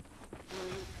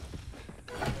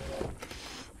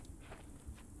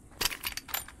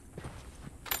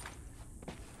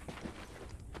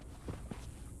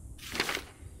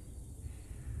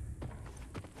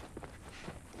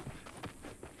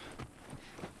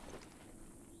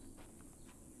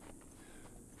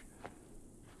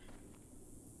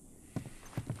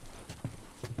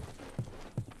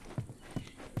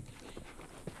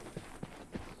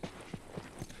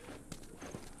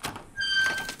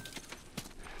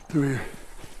 Through here.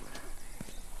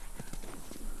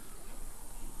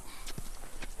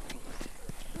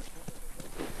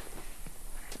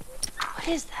 What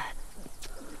is that?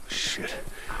 Shit.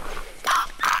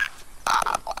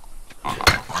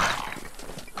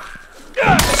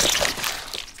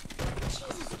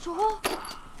 Jesus, Joel.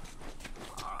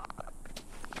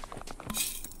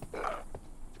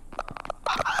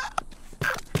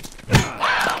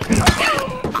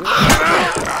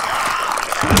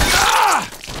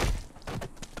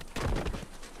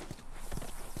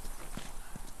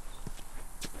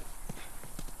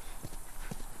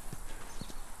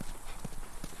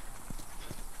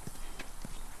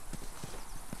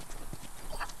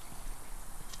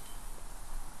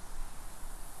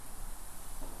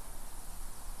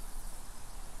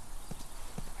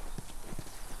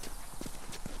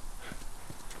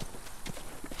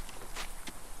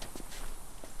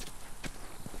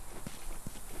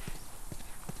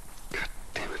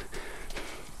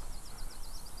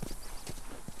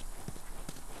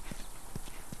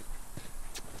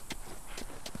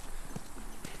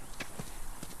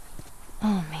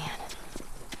 Oh, man.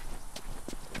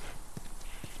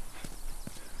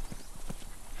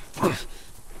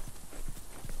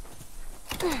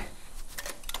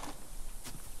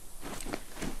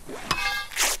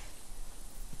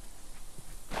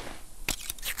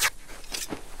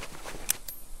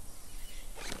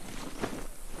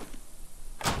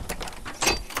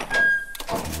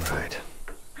 Right.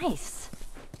 Nice.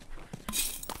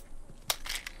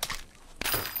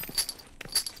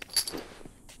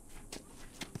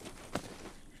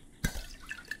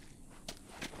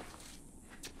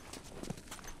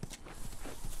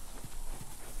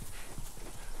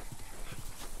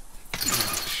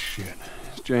 Shit.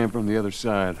 It's jammed from the other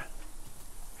side.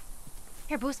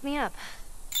 Here, boost me up.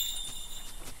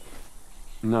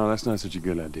 No, that's not such a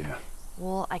good idea.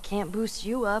 Well, I can't boost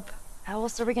you up. How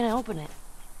else are we gonna open it?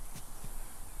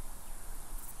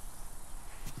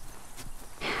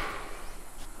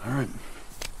 All right.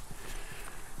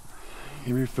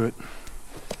 Give me your foot.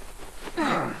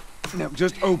 Now,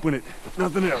 just open it.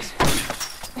 Nothing else.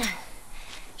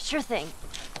 Sure thing.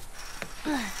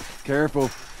 Careful.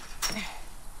 Okay.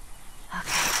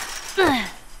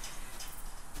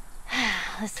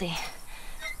 Let's see.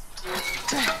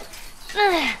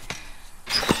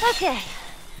 Okay.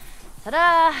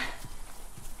 Ta-da!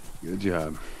 Good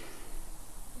job.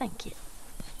 Thank you.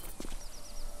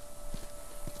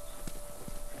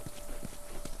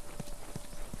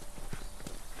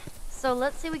 So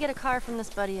let's say we get a car from this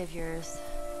buddy of yours.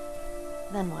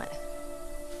 Then what?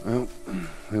 Well,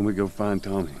 then we go find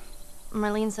Tommy.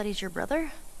 Marlene said he's your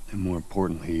brother? And more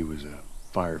importantly, he was a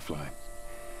firefly.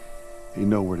 He'd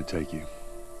know where to take you.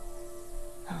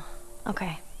 Oh,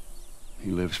 okay.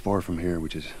 He lives far from here,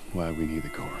 which is why we need the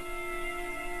car.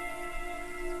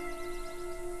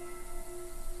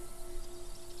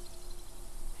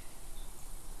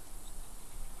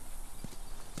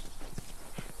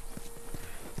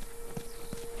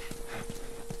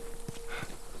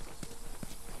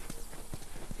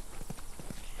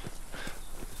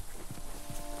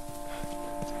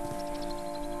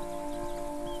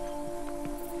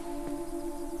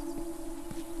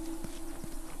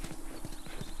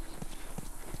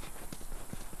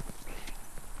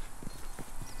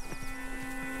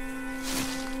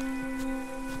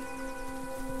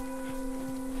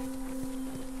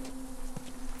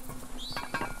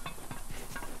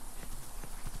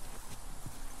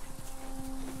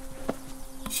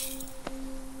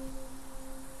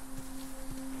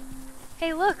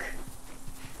 Hey, look!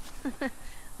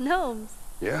 Gnomes.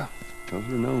 Yeah, those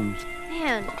are gnomes.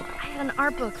 Man, I had an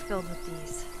art book filled with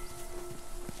these.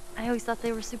 I always thought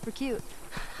they were super cute.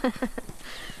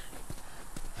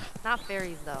 Not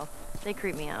fairies, though. They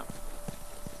creep me out.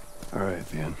 All right,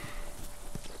 then.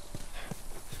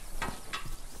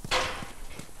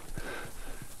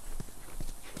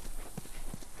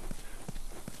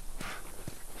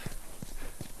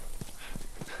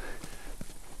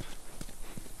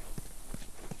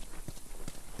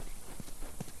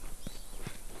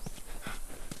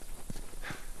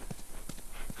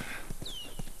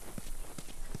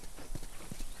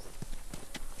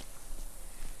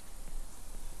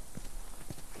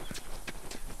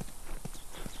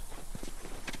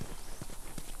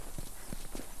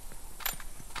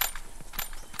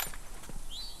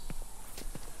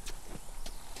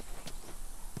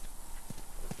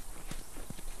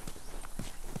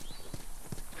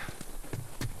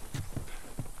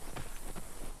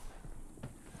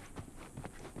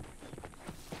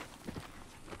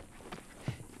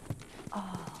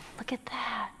 Look at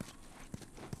that.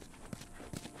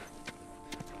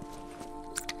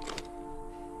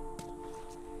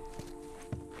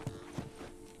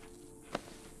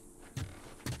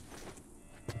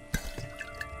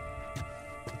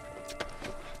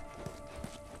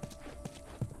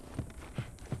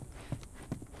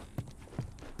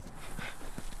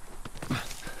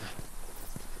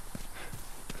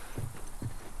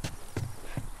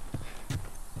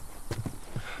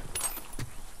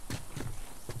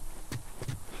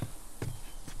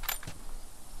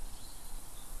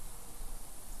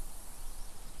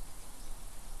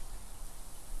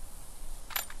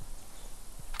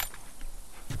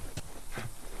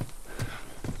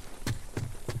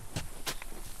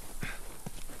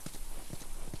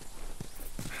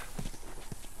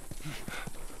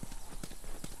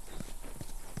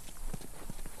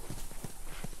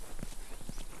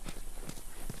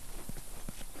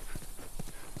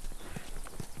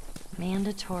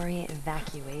 Mandatory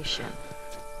evacuation.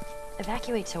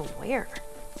 Evacuate to where?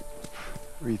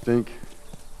 Rethink.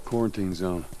 Quarantine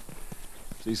zone.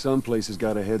 See, some places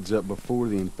got a heads up before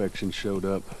the infection showed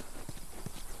up.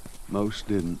 Most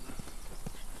didn't.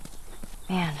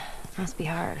 Man, must be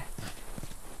hard.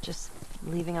 Just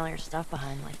leaving all your stuff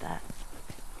behind like that.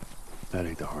 That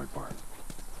ain't the hard part.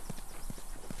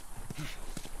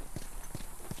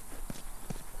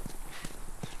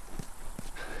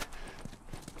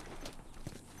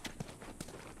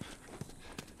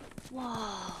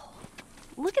 Whoa.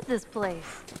 Look at this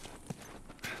place.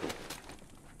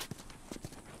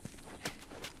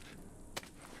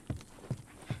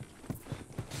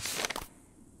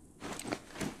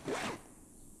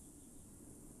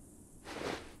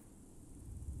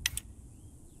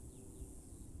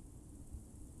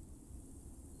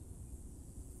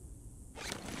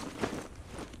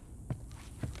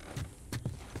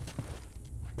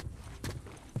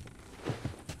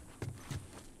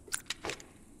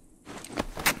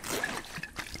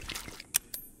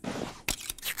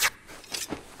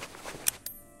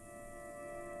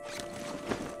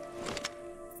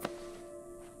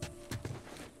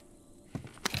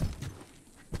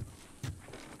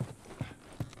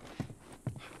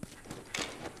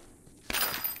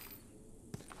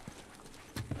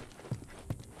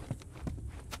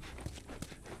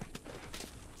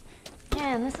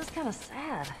 Man, this is kind of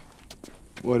sad.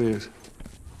 What is?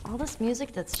 All this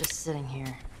music that's just sitting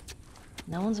here.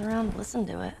 No one's around to listen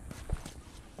to it.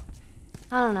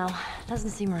 I don't know. Doesn't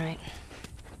seem right.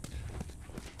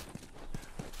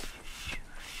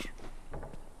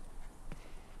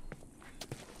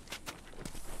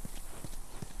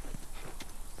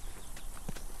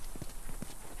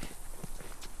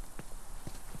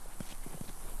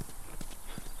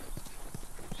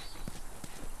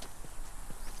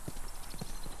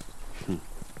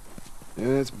 Yeah,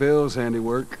 it's Bill's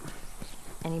handiwork.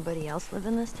 Anybody else live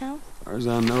in this town? As far as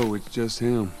I know, it's just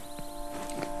him.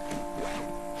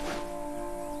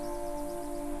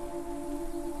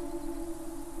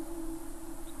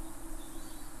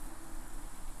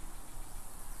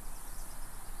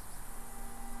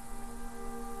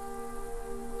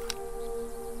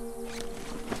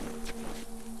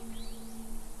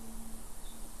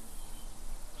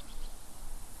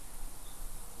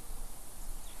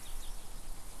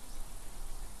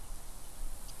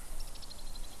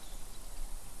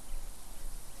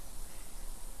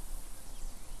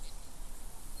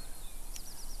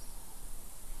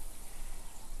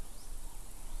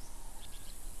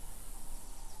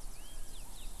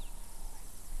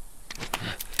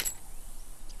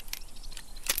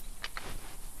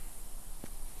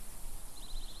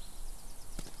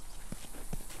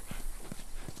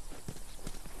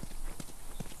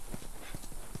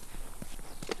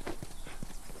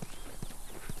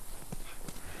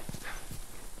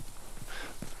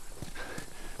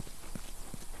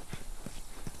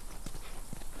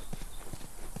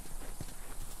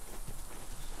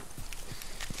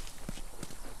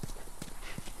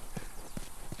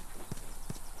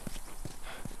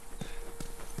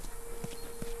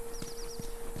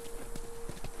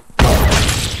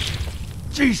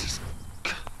 Jesus!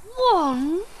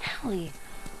 Whoa, Nelly.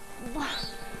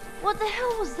 What the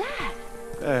hell was that?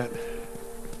 That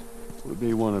would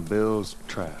be one of Bill's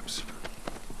traps.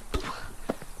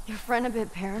 Your friend a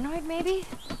bit paranoid, maybe?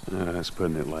 That's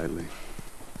putting it lightly.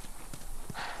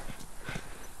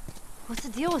 What's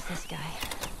the deal with this guy?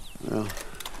 Well,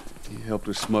 he helped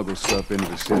us smuggle stuff into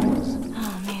the cities.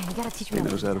 Oh man, you gotta teach He me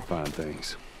knows how to find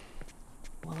things.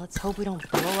 Well, let's hope we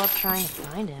don't blow up trying to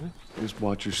find him. Just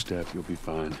watch your step, you'll be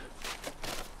fine.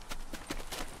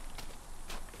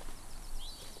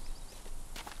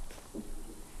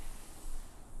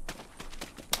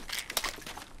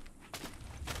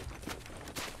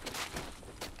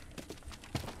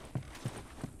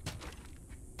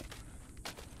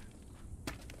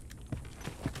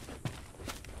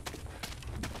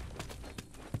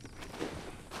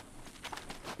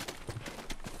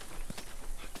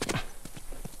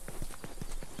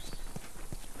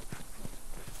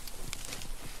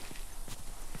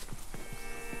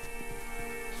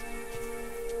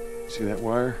 See that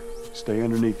wire? Stay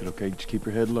underneath it, okay? Just keep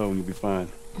your head low and you'll be fine.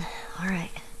 All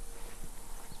right.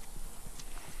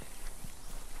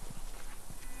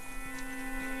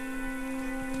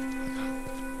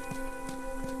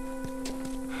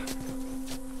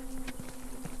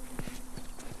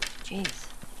 Jeez,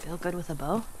 Bill good with a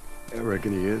bow? I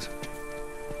reckon he is.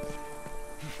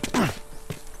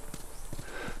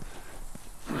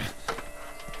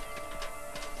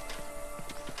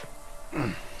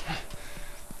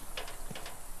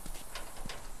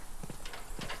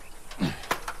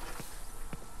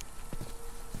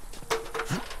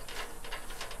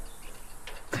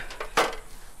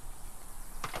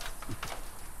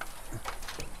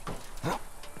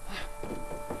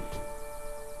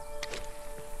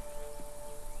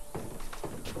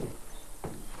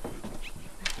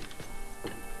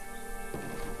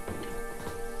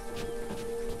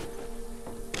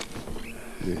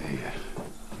 Yeah.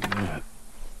 Yeah.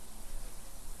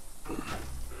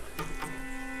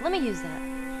 Let me use that.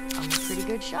 I'm a pretty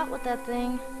good shot with that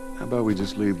thing. How about we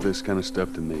just leave this kind of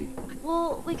stuff to me?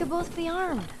 Well, we could both be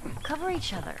armed. Cover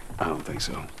each other. I don't think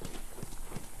so.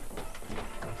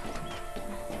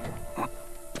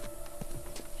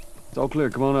 It's all clear.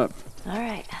 Come on up. All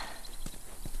right.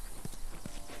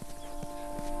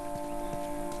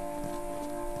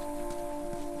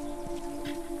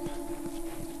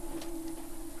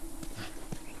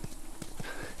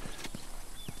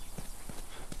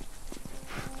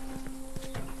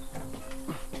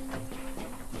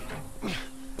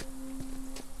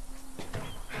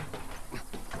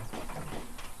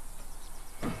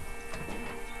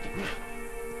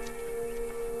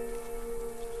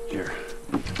 Here.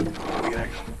 We can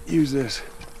actually use this.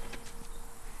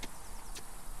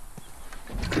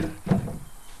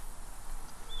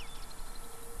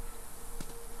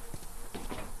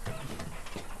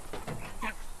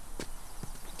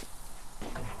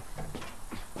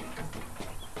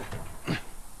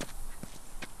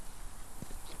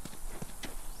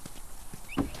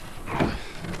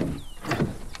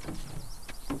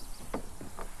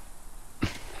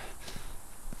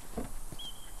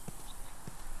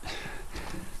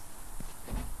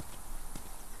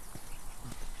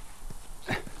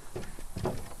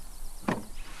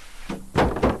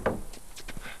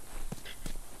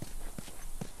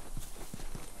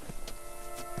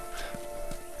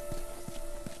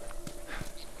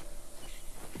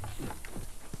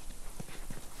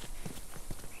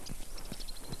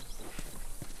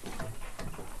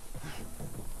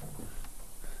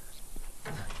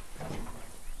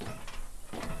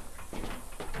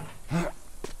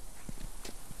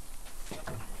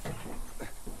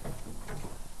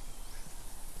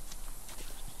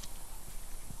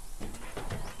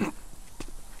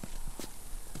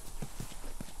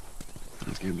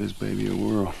 Let's give this baby a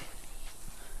whirl.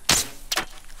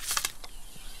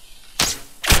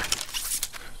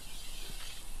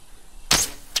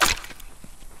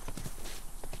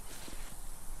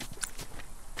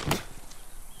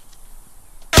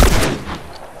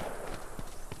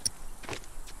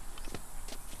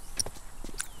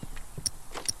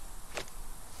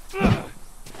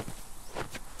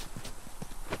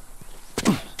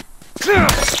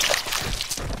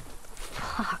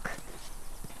 Fuck.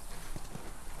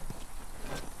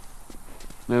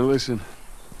 Now listen.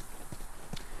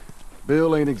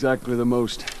 Bill ain't exactly the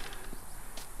most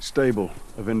stable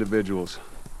of individuals.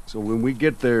 So when we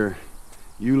get there,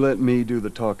 you let me do the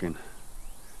talking.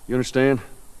 You understand?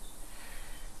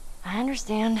 I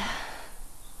understand.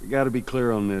 We gotta be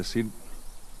clear on this. He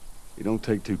don't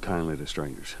take too kindly to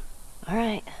strangers. All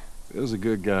right. Bill's a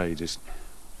good guy. He just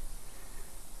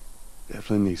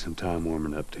definitely needs some time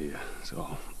warming up to you.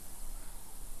 So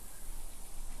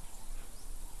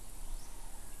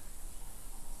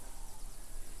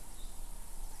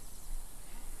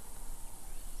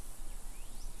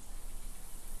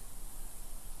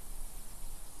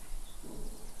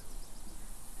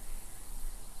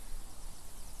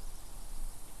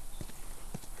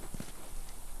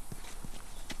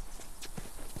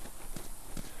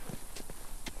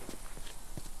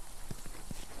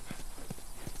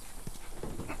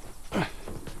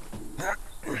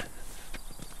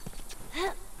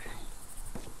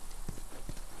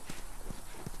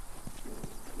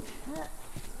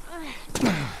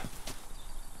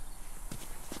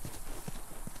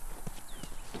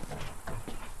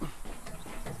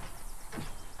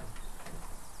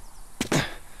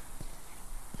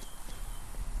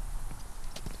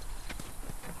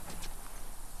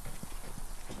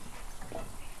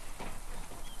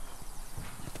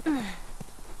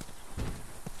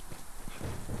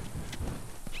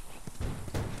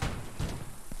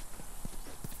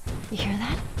You hear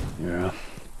that? yeah.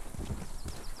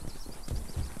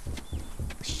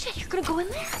 Shit, you're gonna go in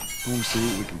there? We'll see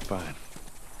what we can find.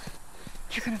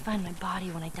 You're gonna find my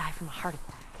body when I die from a heart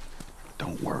attack.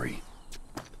 Don't worry.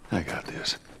 I got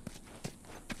this.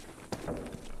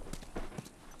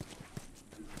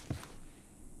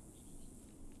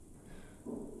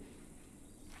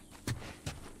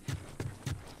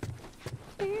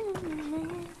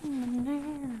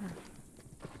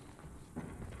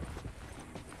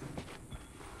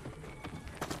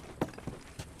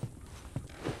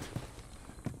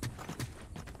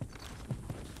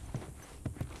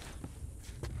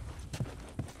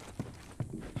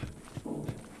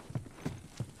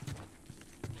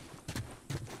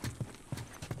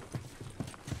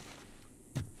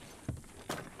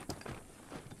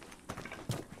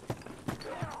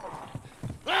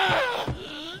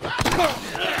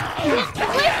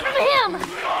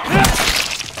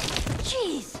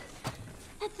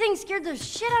 scared the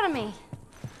shit out of me.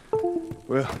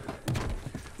 Well,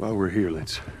 while we're here,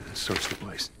 let's search the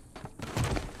place.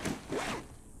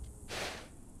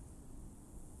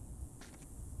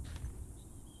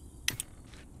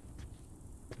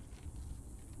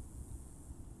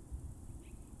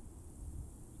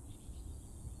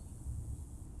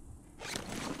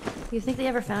 You think they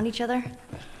ever found each other?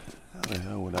 How the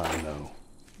hell would I know?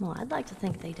 Well, I'd like to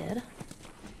think they did.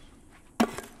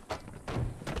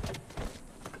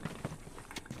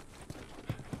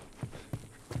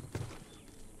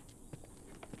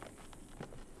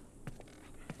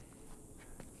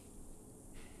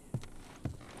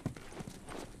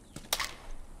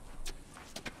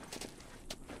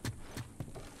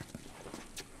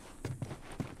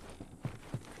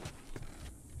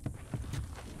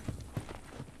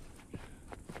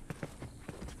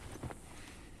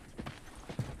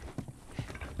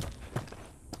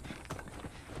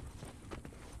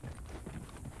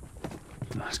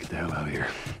 Let's get the hell out of here.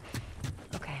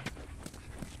 Okay.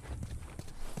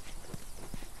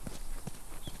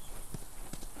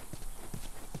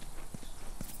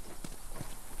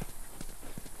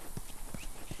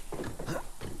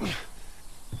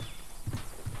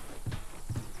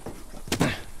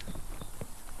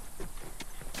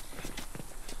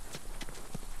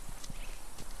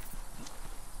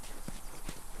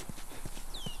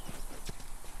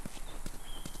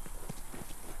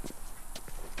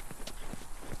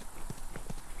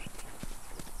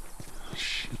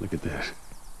 Look at this.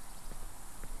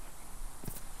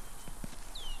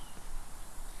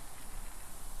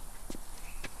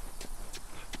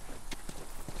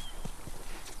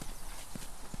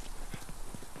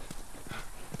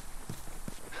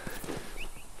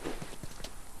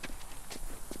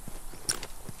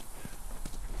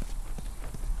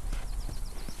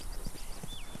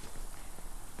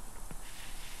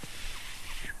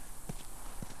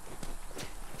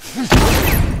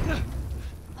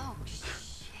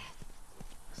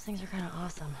 Those things are kind of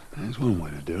awesome. That's one way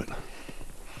to do it.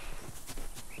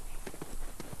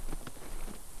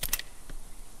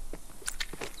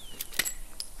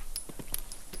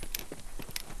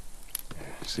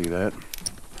 See that?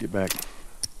 Get back.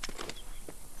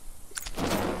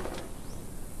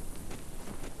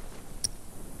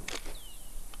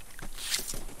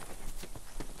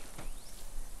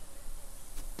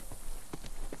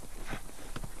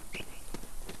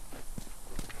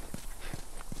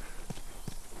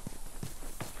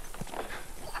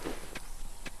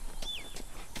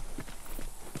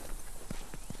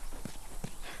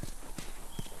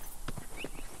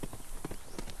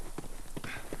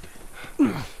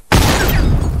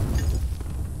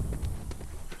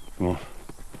 Come on.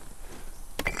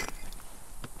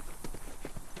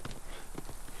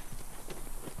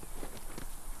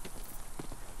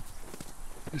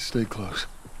 Just stay close.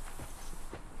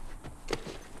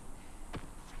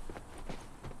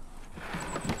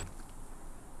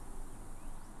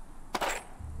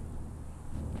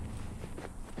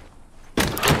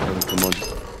 Come on.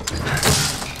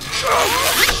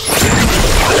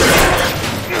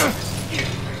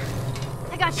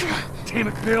 I got you. Damn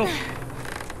it, Bill!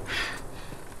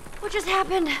 What just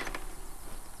happened?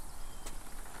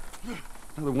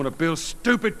 Another one of Bill's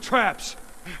stupid traps!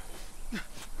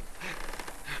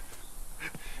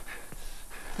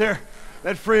 There!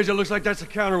 That fridge, it looks like that's a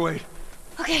counterweight.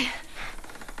 Okay.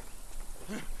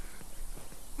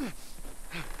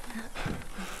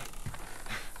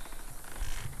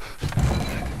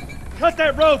 Cut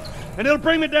that rope, and it'll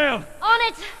bring me down! On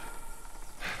it!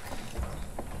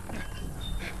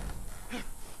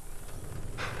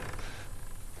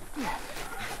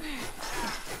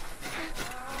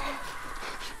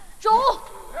 Joel!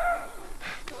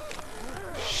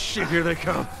 Shit, here they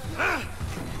come.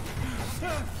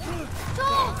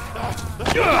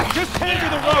 Joel! Just hand me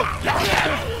the rope!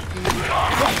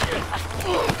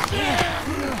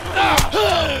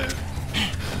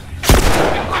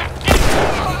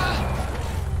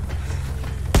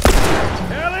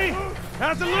 Ellie,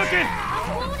 how's it looking?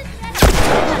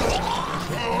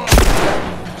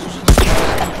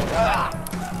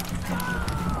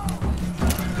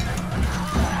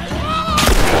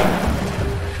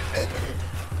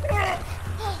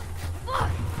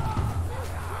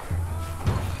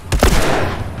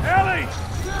 Ellie!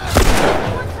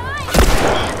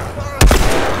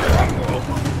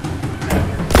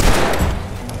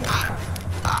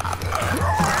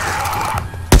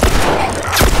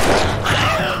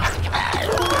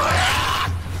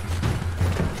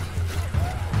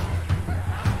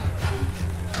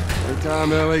 Good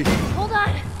time, Ellie. Hold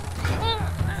on.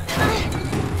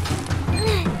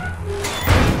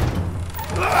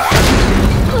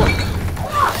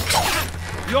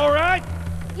 You all right?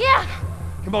 Yeah.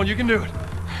 Come on, you can do it.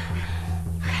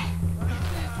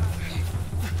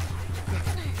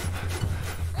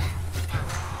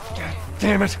 God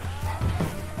damn it.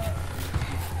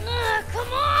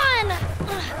 Come on.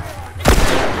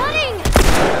 Cutting.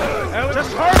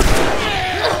 Just hurt.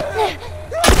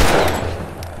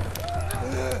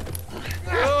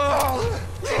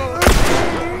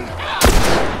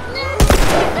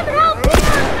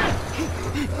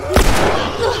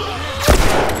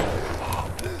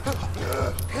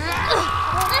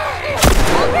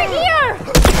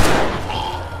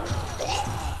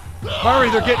 Hurry,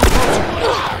 they're getting closer.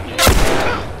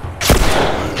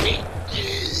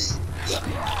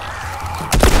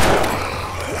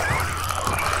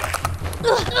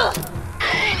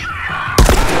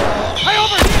 Hey,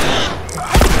 over here!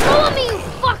 Follow me, you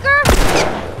fucker!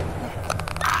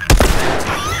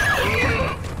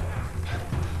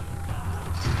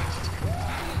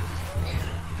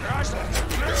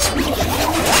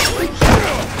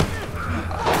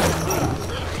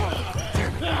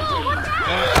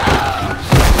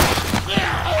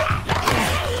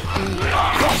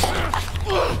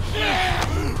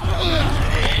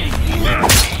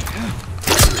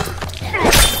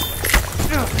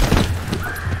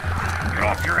 Get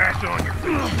off your ass on your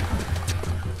feet.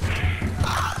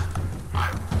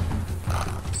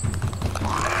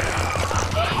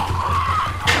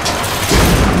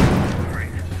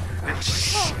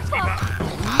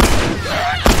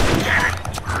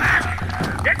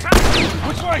 Get coming!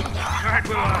 Which way? All right,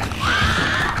 we'll,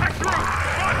 cut through!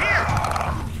 On here!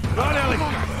 Run, Ellie.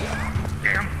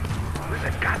 Damn! Where's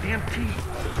that goddamn key?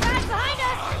 Guys behind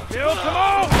us! Bill, come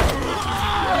on!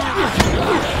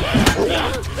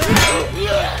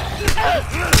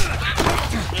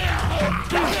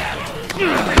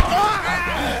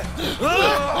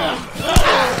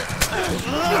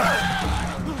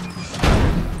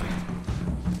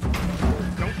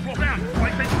 Don't slow down!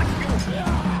 Like they secure!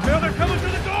 Bill, they're coming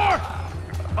through the door!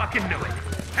 Fucking knew it!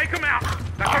 Take them out!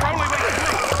 That's our only way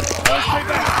through! Stay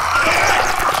back.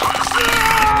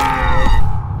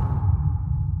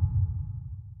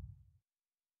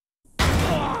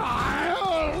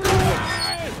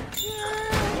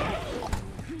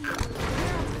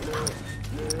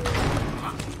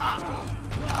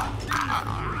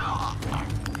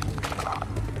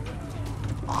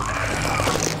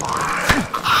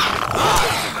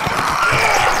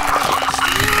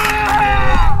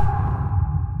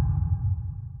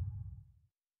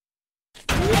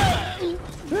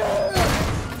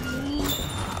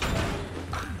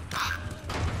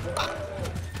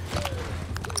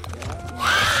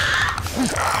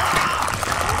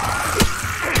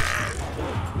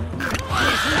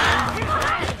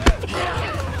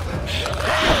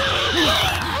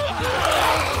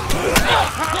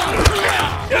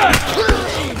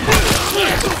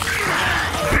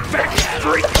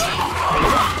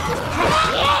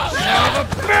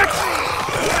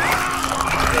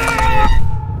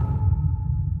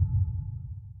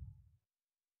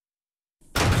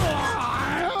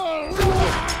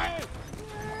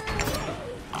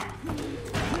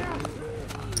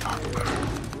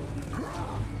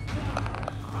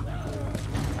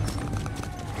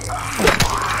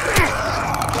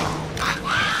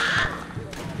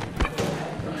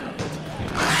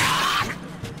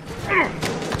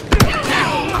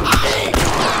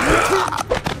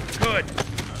 Good.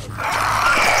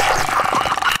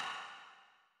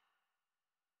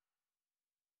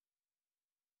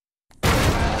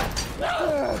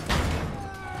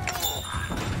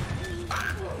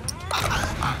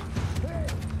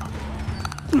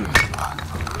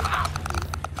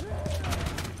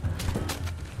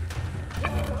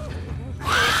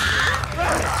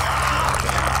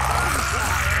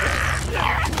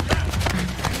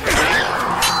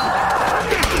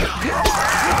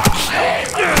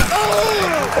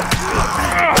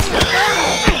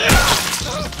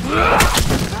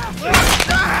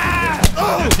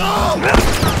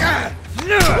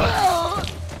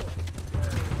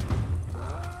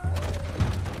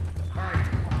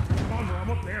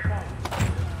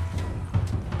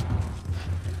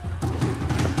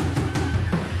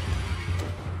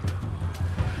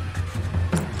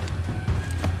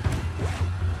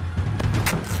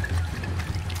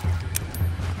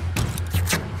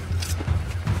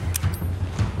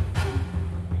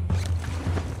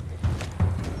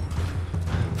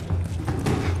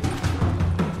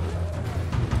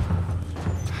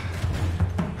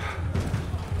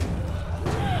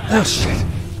 Oh, shit.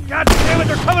 God damn it,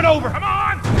 they're coming over! Come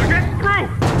on! We're getting through!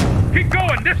 Keep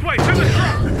going, this way, to the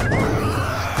truck!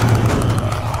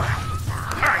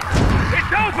 Alright,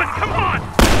 it's open, come on!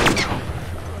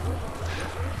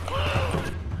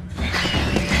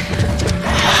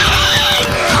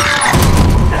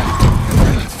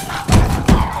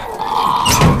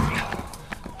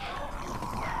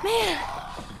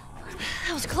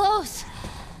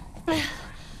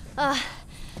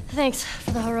 thanks for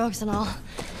the heroics and all.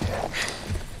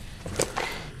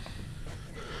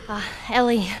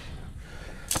 Ellie.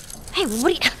 Hey, what are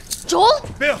you... Joel?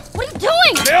 Bill! What are you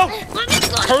doing? Bill! Let me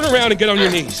go. Turn around and get on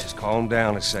your knees. Just calm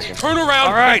down a second. Turn around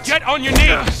All right. and get on your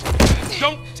knees.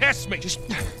 Don't test me. Just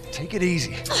Take it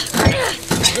easy.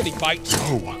 any bites.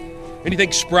 Oh.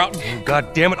 Anything sprouting? Oh,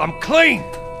 God damn it, I'm clean!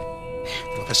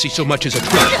 If I see so much as a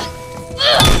twitch.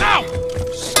 Ow!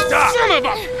 Stop! Son of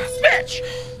a bitch!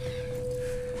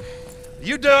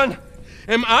 You done?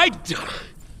 Am I done?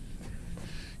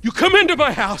 You come into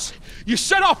my house, you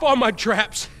set off all my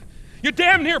traps, you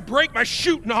damn near break my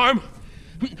shooting arm.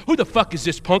 Who the fuck is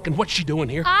this punk and what's she doing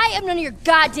here? I am none of your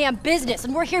goddamn business,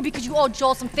 and we're here because you owe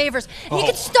Joel some favors. And you Oh.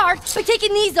 can start by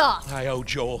taking these off. I owe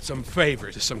Joel some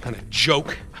favors. Is some kind of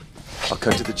joke? I'll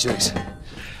cut to the chase.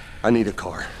 I need a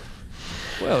car.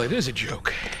 Well, it is a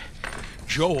joke.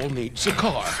 Joel needs a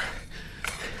car.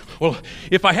 Well,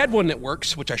 if I had one that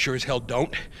works, which I sure as hell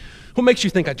don't, what makes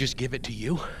you think I'd just give it to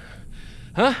you?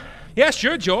 Huh? Yeah,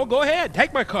 sure, Joel, go ahead.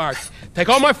 Take my car. Take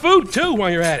all my food, too,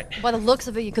 while you're at it. By the looks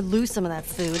of it, you could lose some of that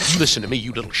food. You listen to me,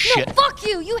 you little shit. No, fuck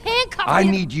you! You handcuffed me. I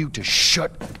need you to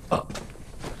shut up.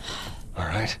 All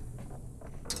right?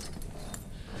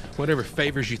 Whatever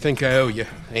favors you think I owe you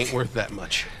ain't worth that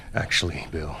much. Actually,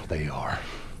 Bill, they are.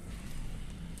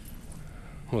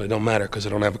 Well, it don't matter, because I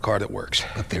don't have a car that works.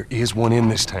 But there is one in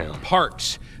this town.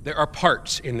 Parts. There are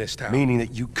parts in this town. Meaning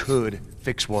that you could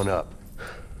fix one up.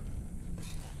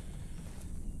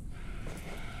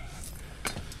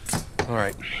 All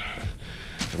right.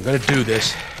 If I'm gonna do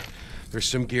this, there's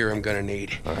some gear I'm gonna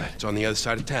need. All right. It's on the other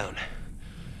side of town.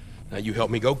 Now you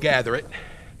help me go gather it,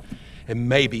 and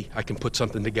maybe I can put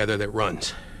something together that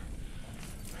runs.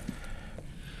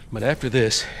 But after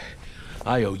this,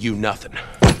 I owe you nothing.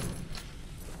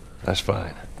 That's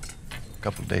fine. A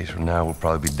couple days from now, we'll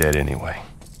probably be dead anyway.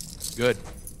 Good.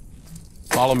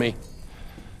 Follow me.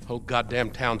 Whole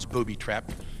goddamn town's booby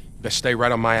trapped. Best stay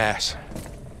right on my ass.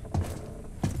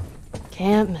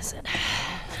 Can't miss it.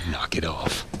 Knock it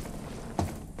off.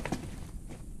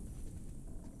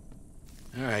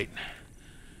 All right.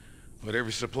 Whatever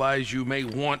supplies you may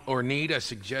want or need, I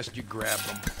suggest you grab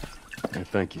them. Yeah,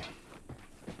 thank you.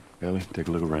 Ellie, take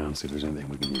a look around, see if there's anything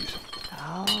we can use.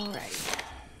 All right.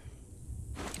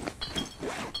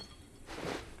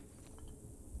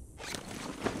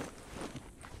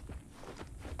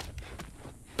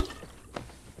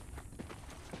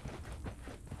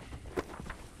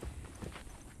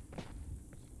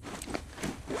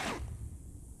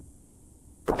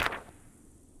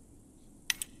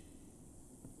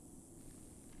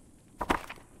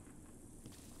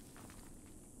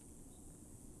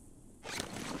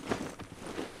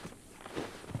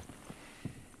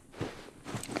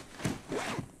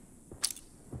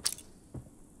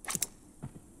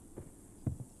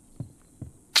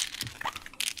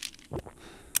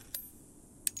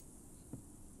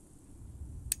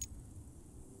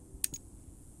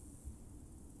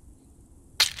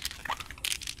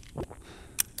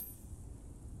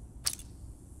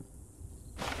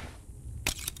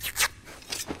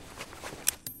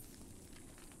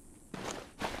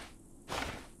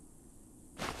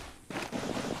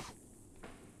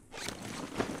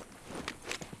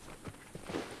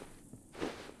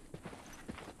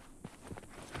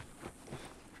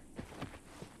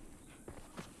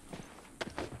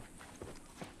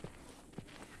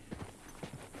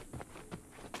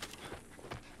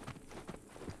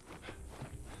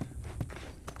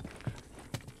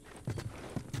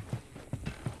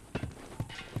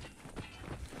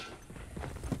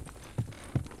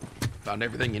 Found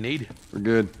everything you need? We're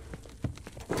good.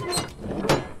 All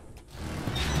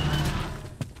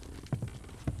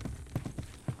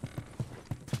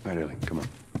right, Ellie, come on.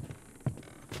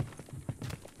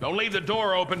 Don't leave the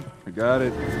door open. We got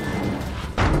it.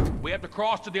 We have to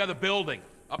cross to the other building.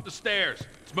 Up the stairs.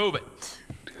 Let's move it.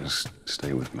 Just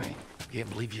stay with me. Can't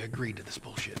believe you agreed to this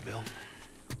bullshit, Bill.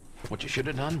 What you should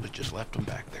have done was just left him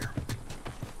back there.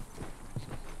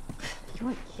 You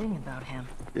weren't kidding about him.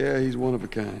 Yeah, he's one of a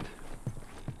kind.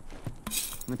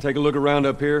 Let me take a look around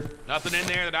up here. Nothing in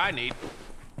there that I need.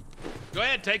 Go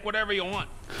ahead, take whatever you want.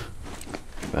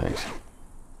 Thanks.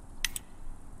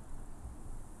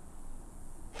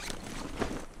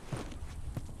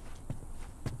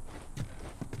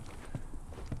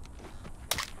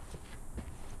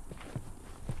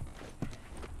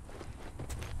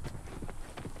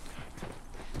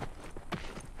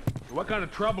 What kind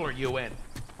of trouble are you in?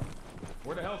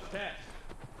 Where the hell's Tess?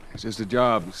 It's just a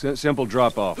job. Simple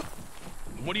drop-off.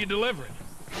 What are you delivering?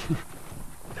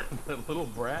 That little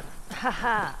brat?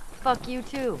 Haha. Fuck you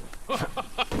too.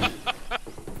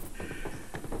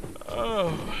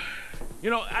 Oh. You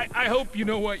know, I hope you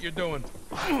know what you're doing.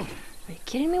 Are you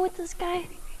kidding me with this guy?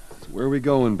 So where are we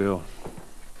going, Bill?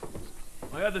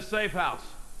 My other safe house.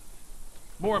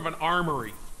 More of an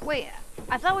armory. Wait,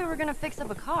 I thought we were gonna fix up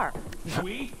a car.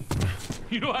 We?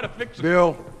 You know how to fix a...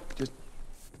 Bill, just...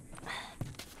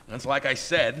 That's like I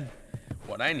said,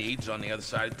 what I need's on the other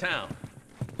side of town.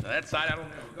 Now that side I don't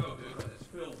ever go to, but it's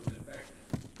filled with infections.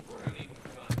 What I need is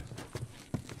guns.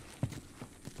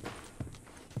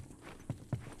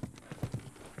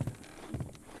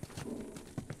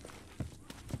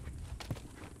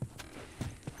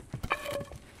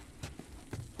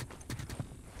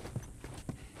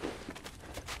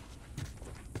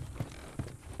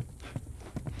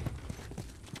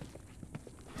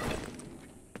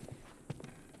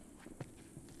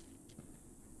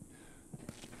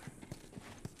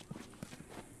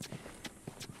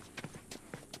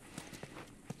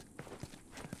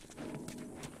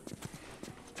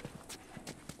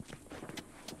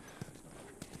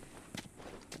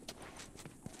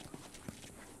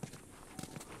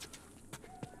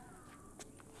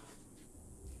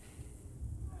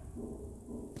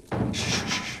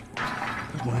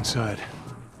 Go inside.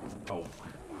 Oh,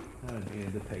 I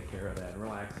needed to take care of that.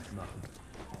 Relax, it's nothing.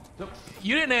 So,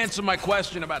 you didn't answer my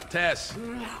question about Tess.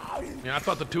 I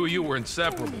thought the two of you were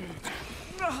inseparable.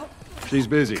 She's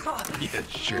busy. Yeah,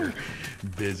 sure.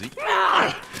 Busy.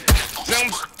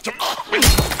 Sounds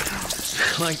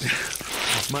like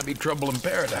this might be trouble in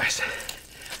paradise.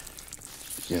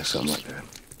 Yeah, something like that.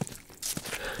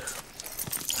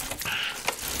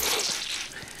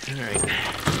 All right,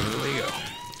 here we go.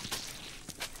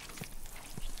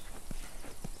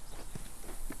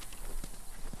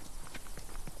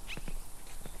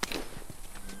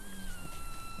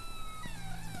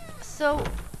 So,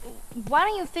 why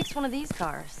don't you fix one of these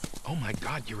cars? Oh my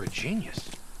God, you're a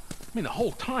genius. I mean, the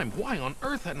whole time, why on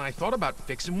earth hadn't I thought about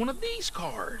fixing one of these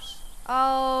cars?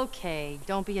 Okay,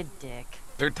 don't be a dick.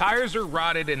 Their tires are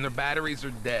rotted and their batteries are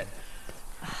dead.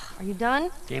 Are you done?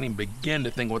 Can't even begin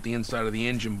to think what the inside of the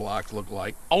engine blocks look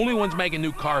like. Only ones making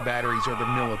new car batteries are the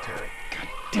military. God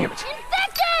damn it.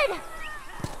 Infected!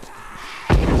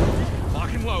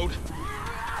 Lock and load.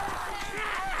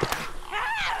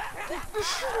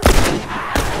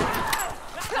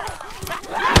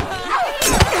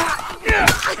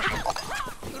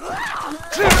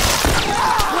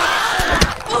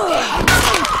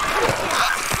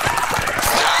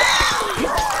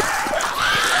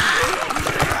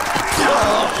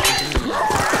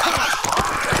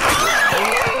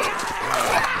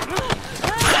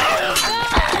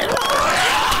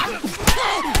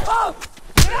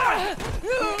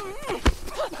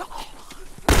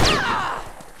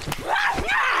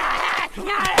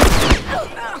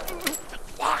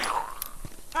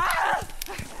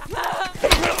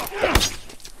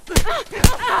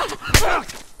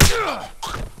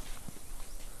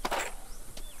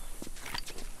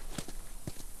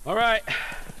 All right.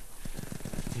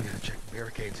 You gotta check the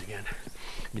barricades again.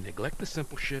 You neglect the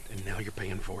simple shit, and now you're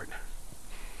paying for it.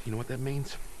 You know what that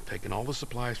means? Taking all the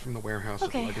supplies from the warehouse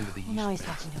and plug into the well, now he's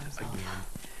talking to himself. again.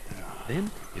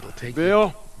 Then it'll take Bill?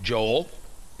 you, Joel,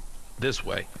 this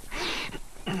way.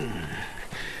 And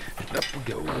up we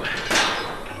go.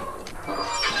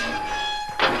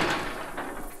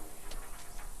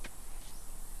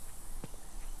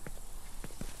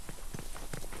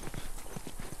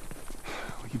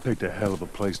 You picked a hell of a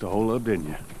place to hole up, didn't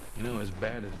you? You know, as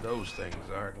bad as those things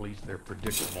are, at least they're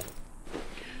predictable.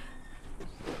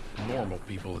 Normal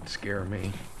people that scare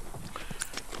me.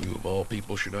 You of all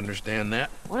people should understand that.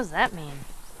 What does that mean?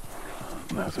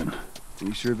 Nothing.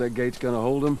 You sure that gate's gonna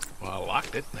hold them? Well, I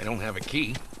locked it. They don't have a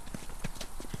key.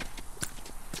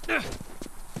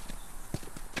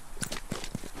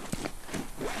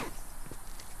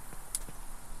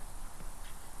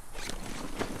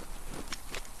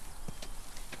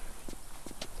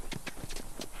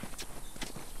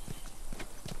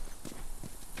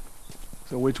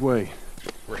 So which way?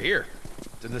 We're here.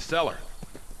 It's in the cellar.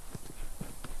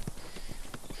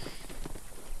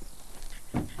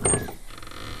 All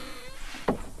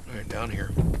right, down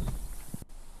here.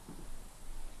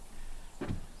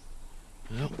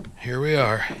 Well, here we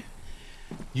are.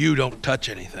 You don't touch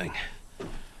anything.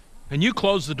 And you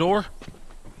close the door?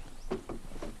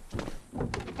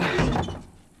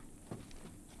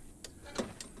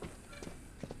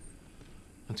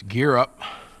 Let's gear up.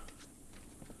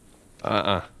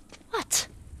 What?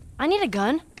 I need a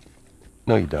gun.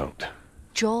 No, you don't.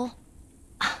 Joel,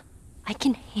 I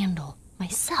can handle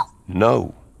myself.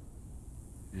 No.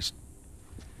 Just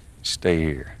stay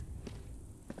here.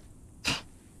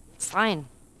 It's fine.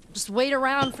 Just wait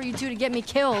around for you two to get me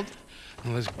killed.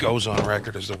 Well, this goes on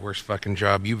record as the worst fucking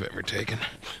job you've ever taken.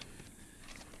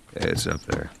 It's up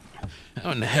there.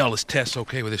 How in the hell is Tess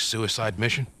okay with this suicide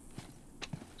mission?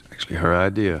 It's actually her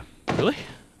idea. Really?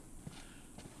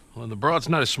 Well, the broad's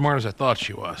not as smart as I thought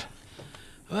she was.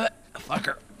 But, fuck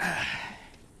her.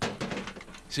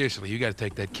 Seriously, you gotta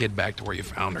take that kid back to where you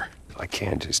found her. I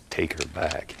can't just take her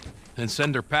back. Then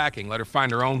send her packing, let her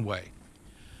find her own way.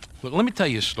 Look, let me tell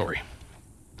you a story.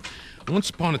 Once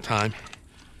upon a time,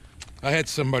 I had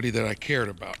somebody that I cared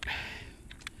about.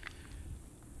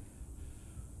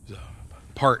 A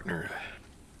partner.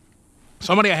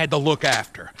 Somebody I had to look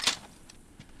after.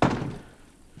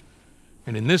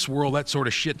 And in this world, that sort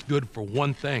of shit's good for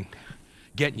one thing.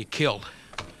 Getting you killed.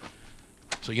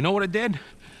 So you know what I did?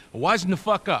 I wisened the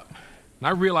fuck up. And I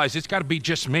realized it's gotta be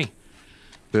just me.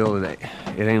 Bill, it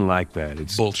ain't like that.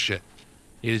 It's Bullshit.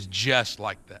 It is just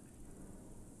like that.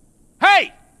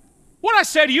 Hey! What'd I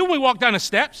say to you when we walked down the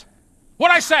steps?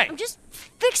 What'd I say? I'm just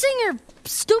fixing your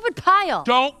stupid pile.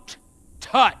 Don't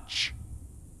touch.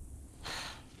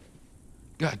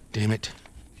 God damn it.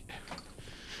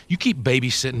 You keep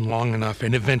babysitting long enough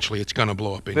and eventually it's gonna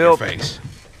blow up in Bill, your face.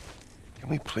 Can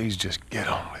we please just get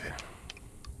on with it?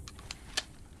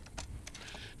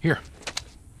 Here.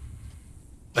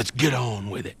 Let's get on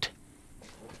with it.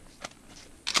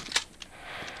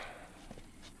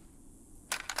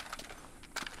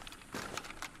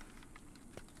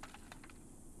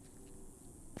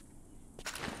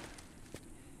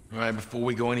 All right, before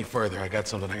we go any further, I got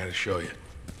something I gotta show you.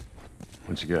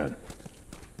 What you got?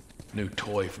 New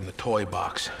toy from the toy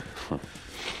box.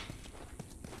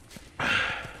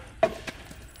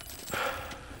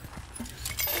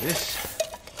 This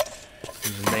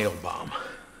is a nail bomb.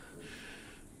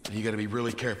 You gotta be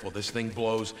really careful. This thing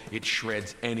blows, it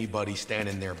shreds anybody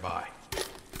standing nearby.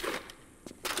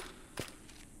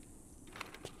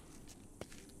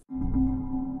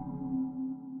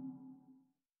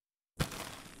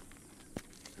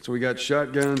 So we got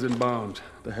shotguns and bombs.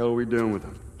 The hell are we doing with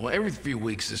them? Well, every few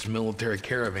weeks, this military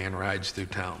caravan rides through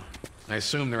town. I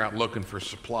assume they're out looking for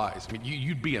supplies. I mean,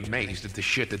 you'd be amazed at the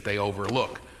shit that they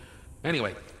overlook.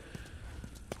 Anyway,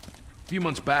 a few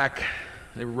months back,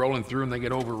 they were rolling through and they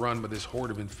get overrun by this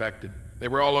horde of infected. They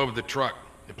were all over the truck.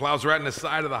 It plows right in the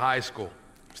side of the high school.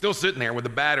 Still sitting there with a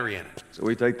battery in it. So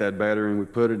we take that battery and we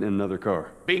put it in another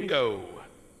car. Bingo!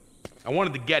 I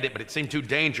wanted to get it, but it seemed too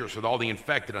dangerous with all the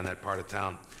infected on that part of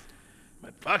town.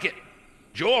 But fuck it.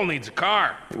 Joel needs a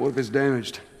car. What if it's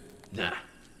damaged? Nah,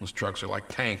 those trucks are like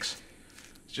tanks.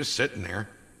 It's just sitting there.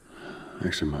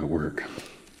 Actually might work.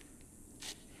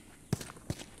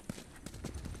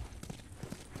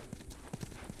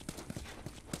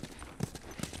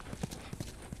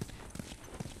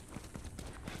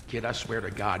 Kid, I swear to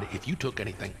God, if you took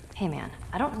anything... Hey man,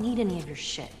 I don't need any of your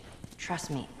shit. Trust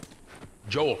me.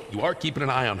 Joel, you are keeping an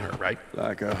eye on her, right?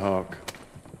 Like a hawk.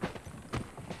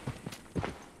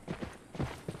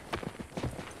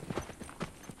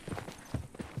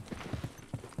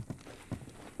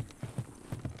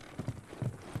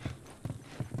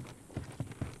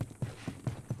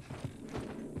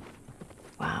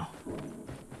 Wow.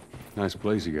 Nice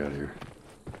place you got here.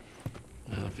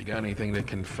 Well, if you got anything to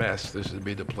confess, this would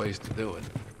be the place to do it.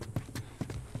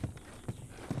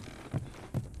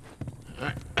 All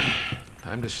right.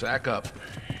 Time to sack up.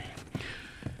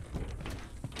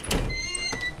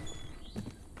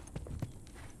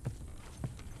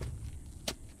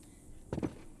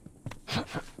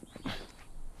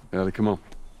 Ellie, come on.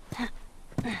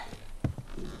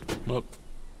 Look,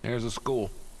 there's a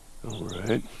school. All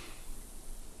right.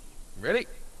 Ready?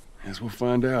 Guess we'll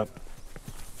find out.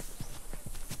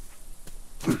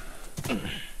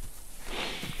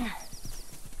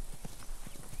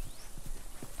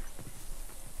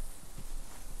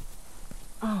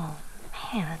 Oh,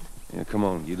 man. Yeah, come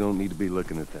on. You don't need to be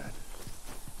looking at that.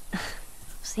 I've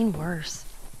seen worse.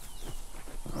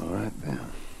 All right, then.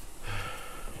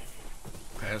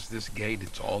 Past this gate,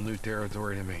 it's all new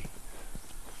territory to me.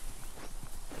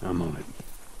 I'm on it.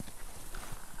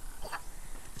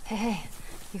 Hey,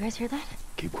 you guys hear that?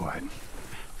 Keep quiet.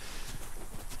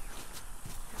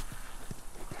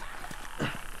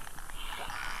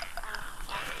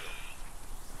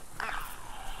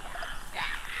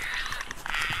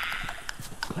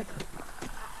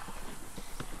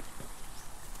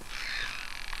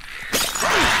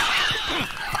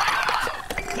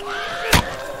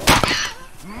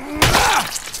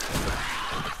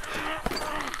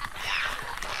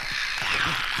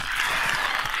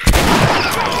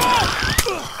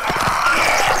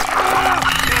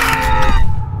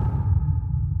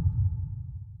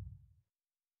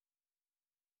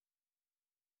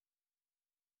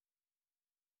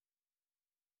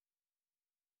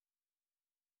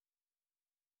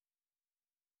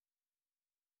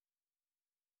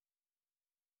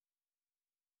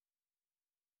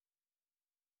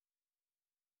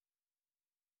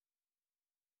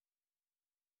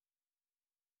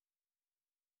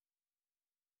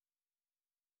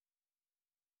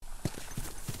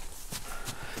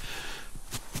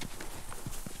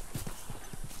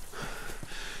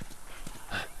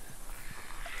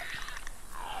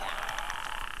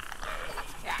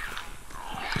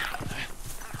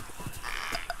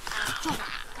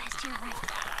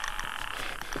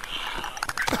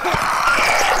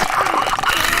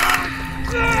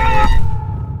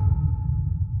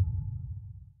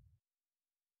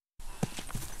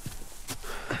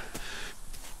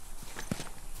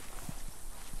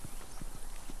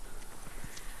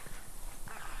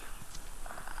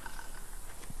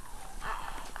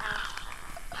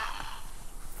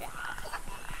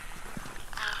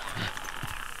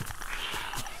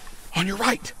 On your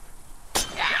right.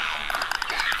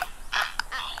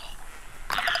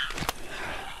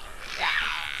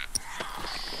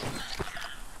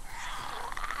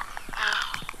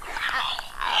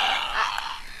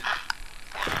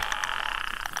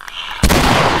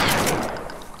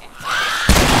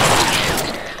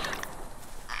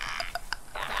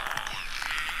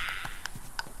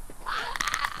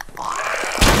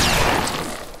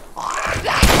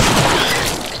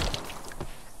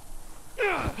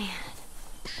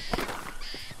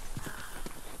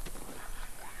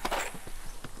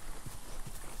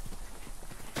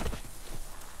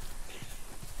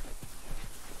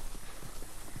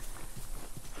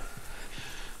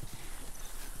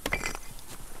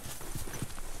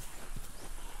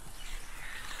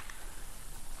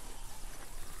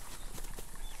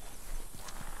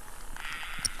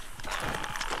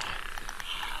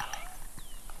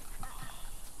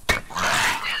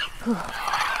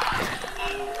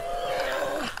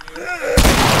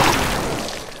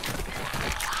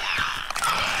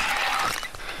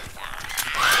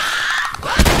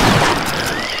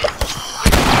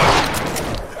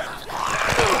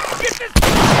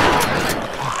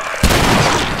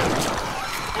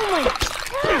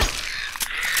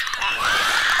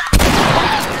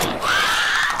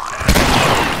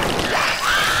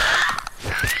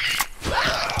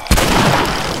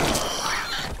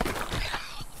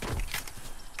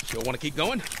 Still want to keep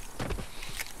going? I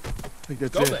think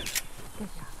that's Go it. then.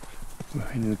 Well,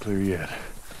 ain't in the clear yet.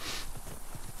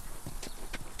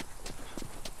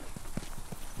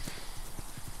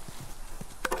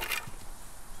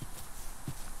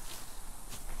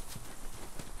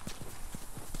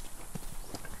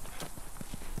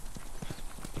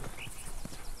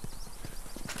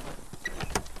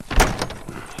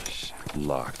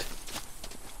 Locked.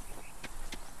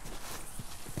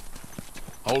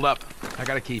 Hold up. I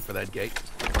got a key for that gate.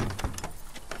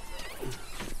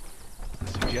 I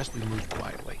suggest we move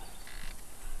quietly.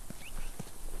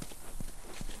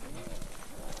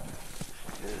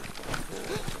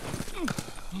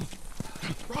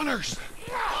 Runners!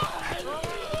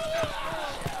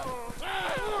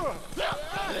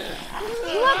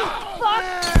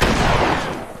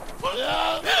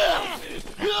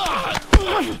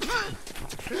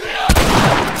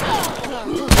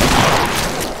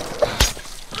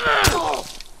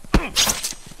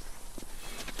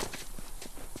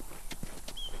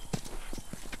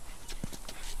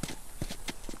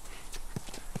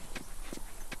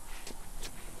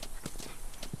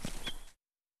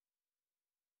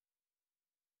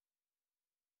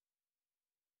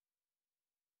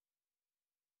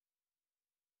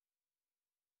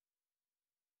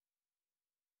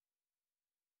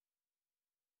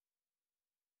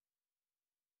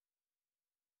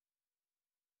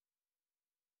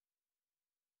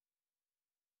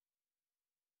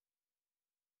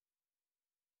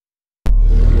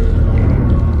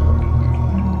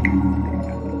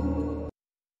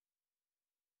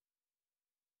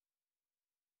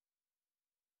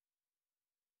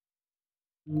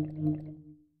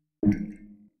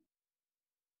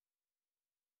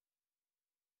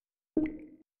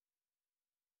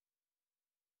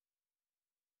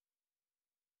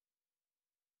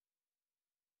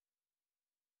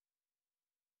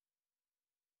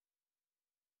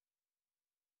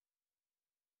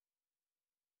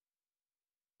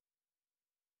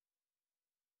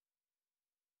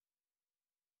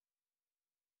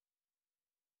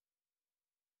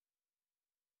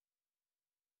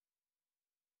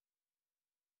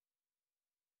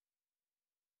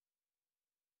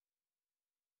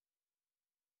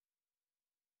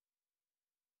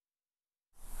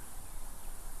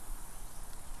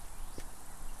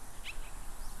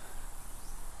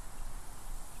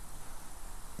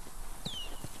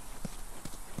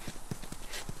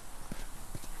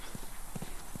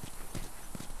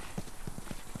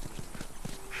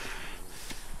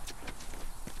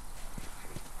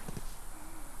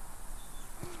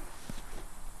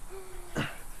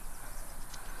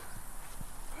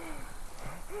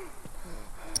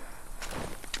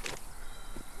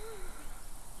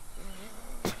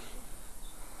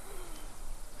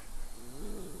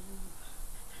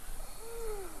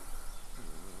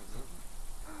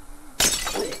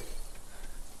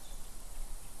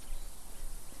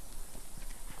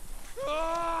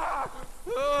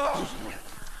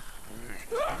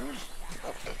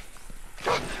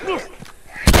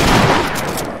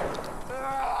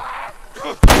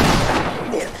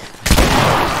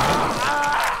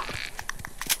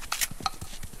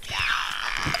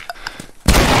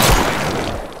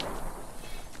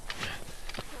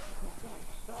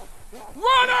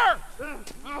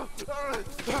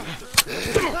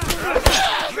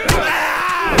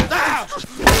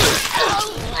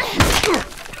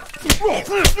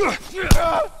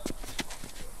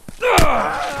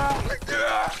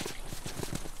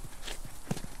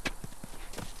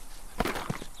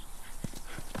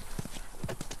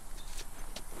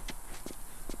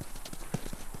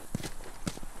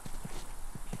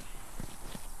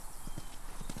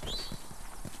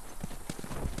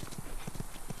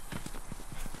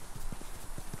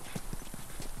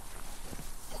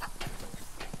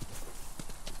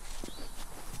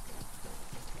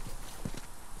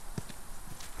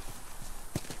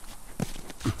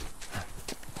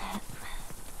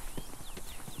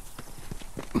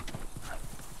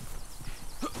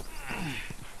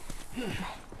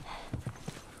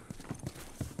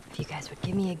 If you guys would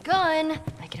give me a gun,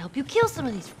 I could help you kill some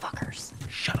of these fuckers.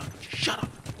 Shut up, shut up.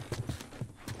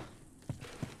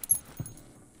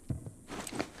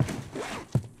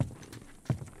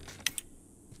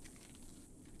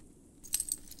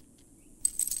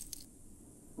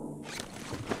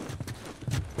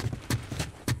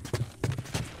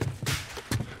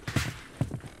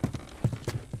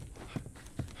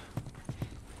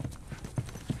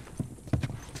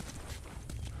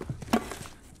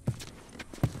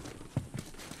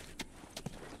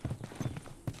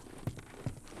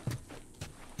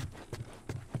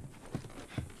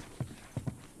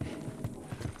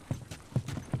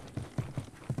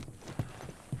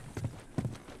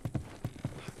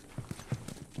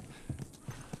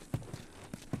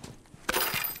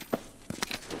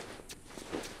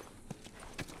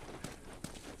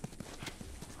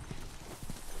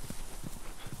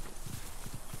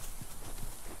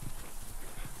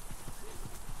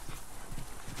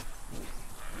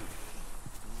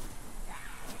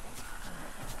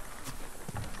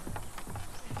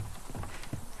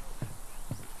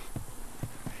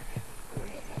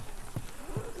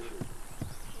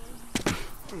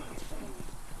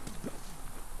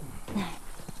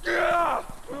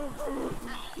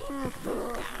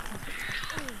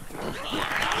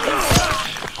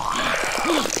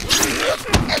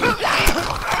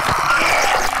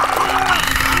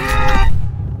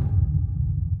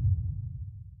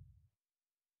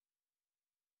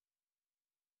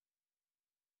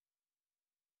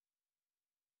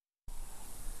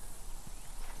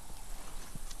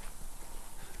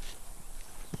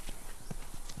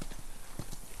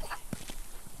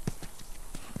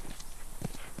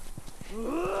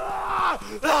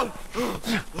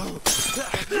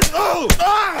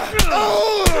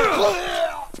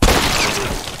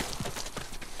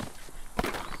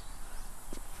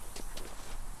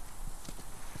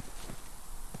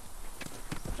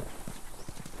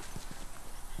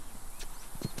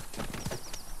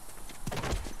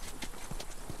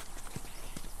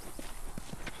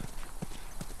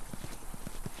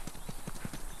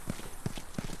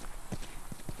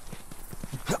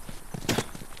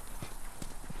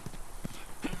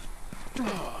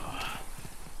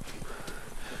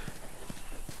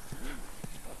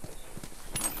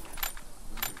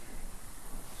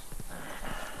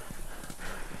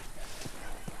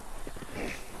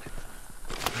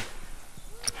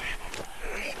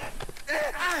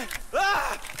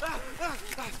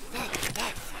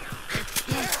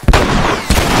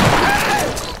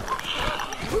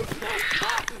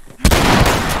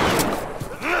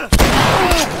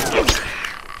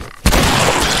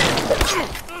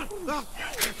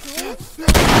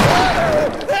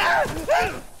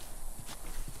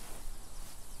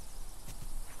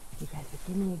 You guys would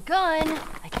give me a gun,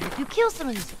 I can help you kill some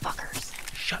of these fuckers.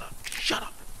 Shut up, shut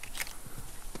up.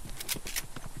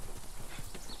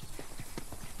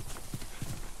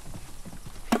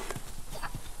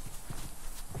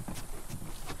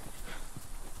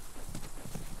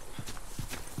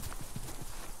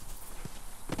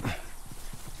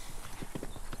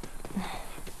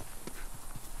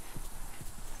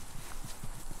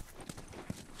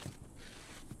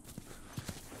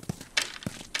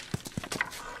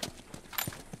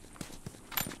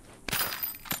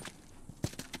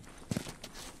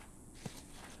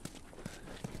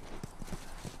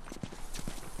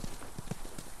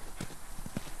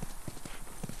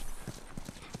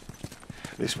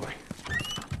 This way.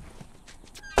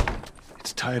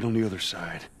 It's tied on the other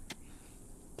side.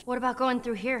 What about going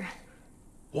through here?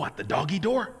 What, the doggy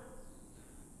door?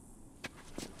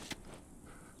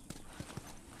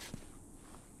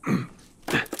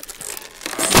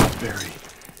 Very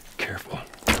careful.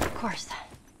 Of course.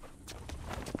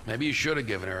 Maybe you should have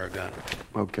given her a gun.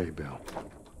 Okay, Bill.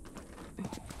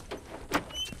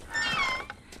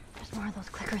 There's more of those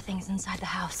clicker things inside the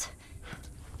house.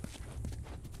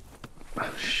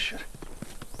 Oh, shit.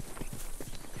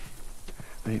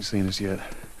 They ain't seen us yet.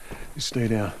 Just stay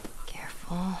down.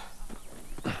 Careful.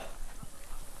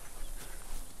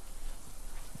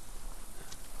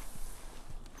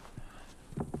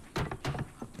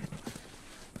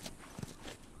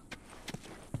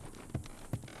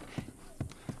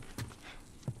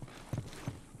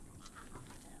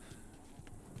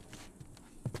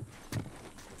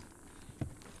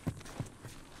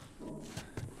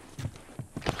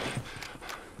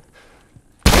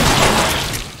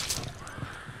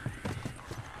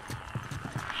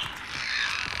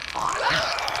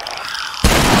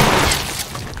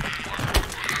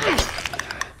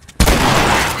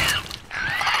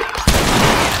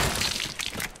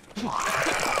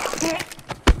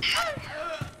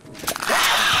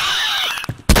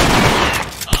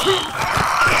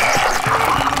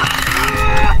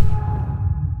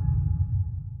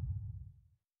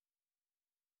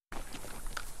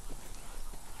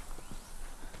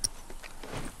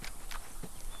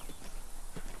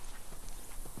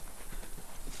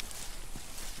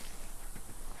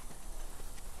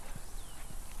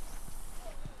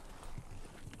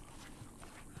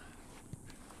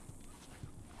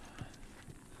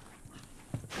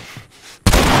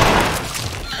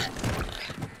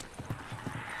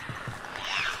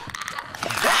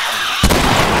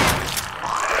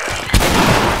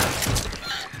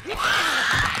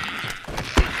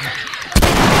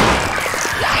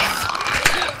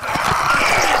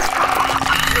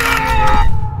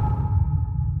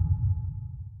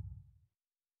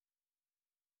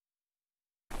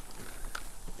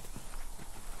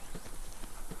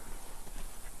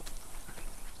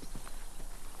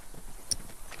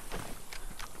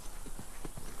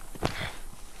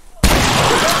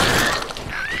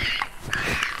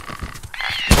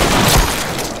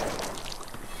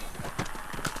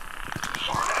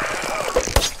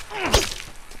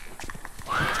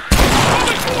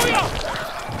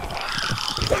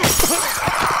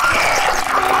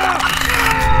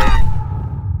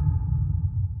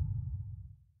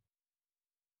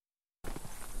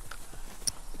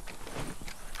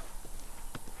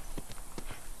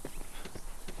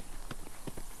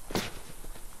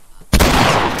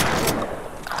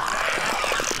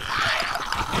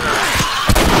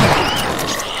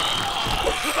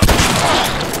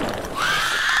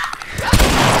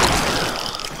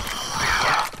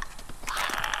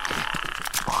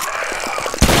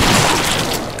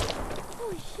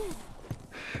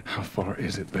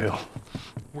 Bill.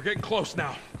 We're getting close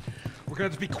now. We're gonna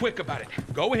have to be quick about it.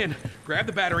 Go in, grab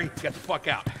the battery, get the fuck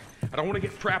out. I don't want to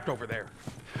get trapped over there.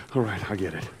 All right, I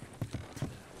get it.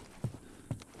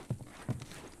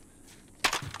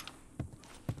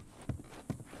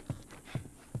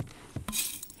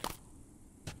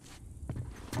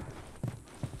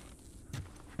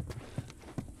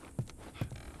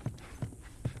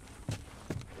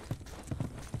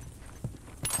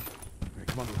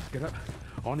 Come on, let's get up.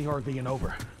 On the RV and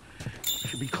over.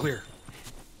 Should be clear.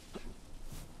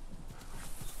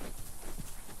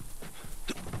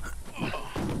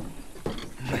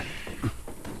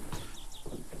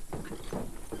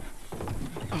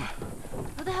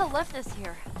 Who the hell left us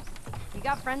here? You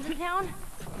got friends in town?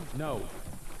 No.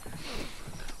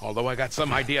 Although I got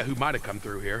some idea who might have come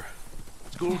through here.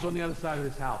 School's on the other side of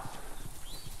this house.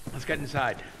 Let's get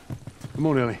inside. Come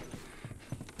on, Ellie.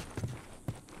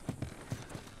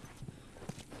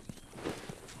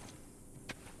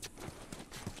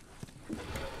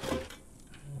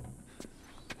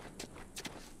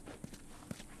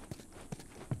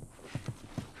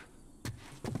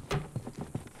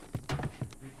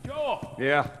 Joel!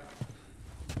 Yeah.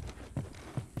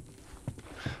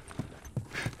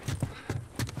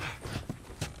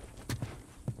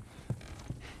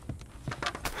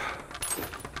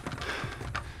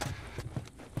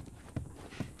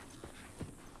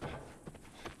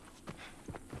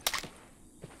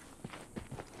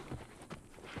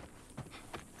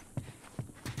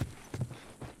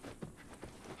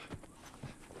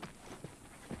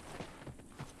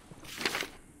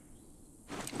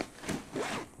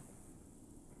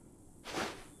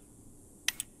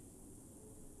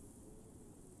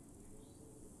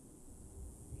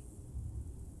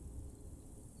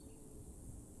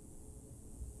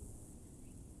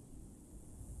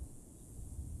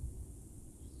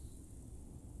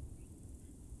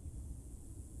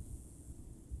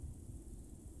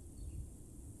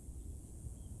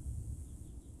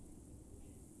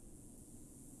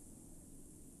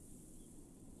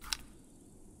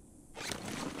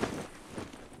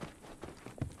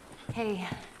 Hey,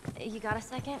 you got a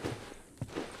second?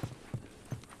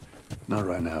 Not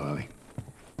right now, Ellie.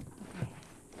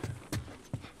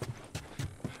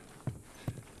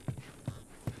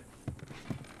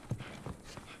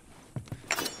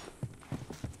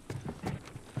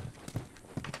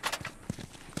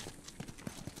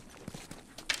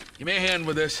 Give me a hand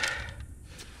with this.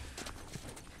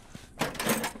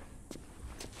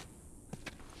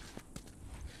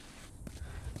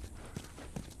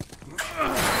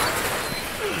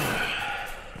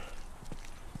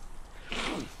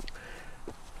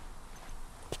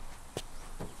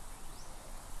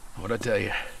 What'd I tell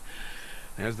you?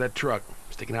 There's that truck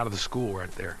sticking out of the school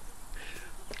right there.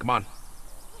 Come on.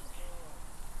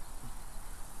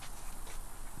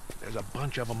 There's a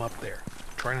bunch of them up there.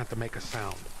 Try not to make a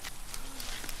sound.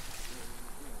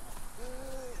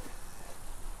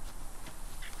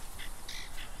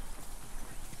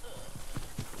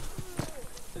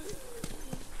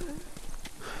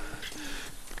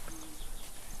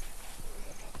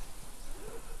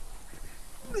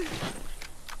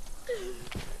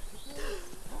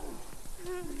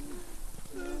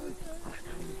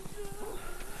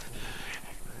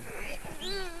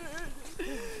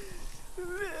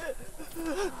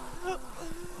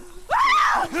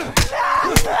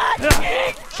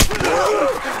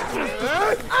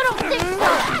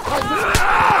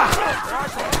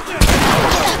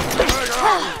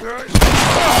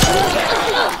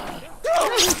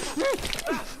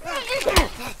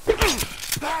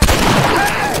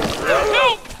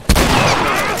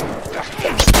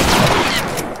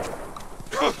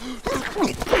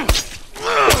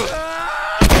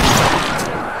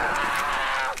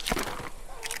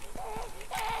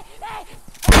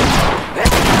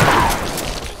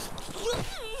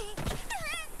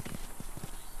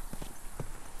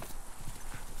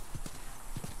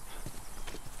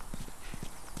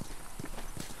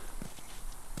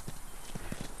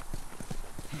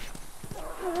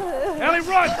 Ellie,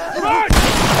 run! Run!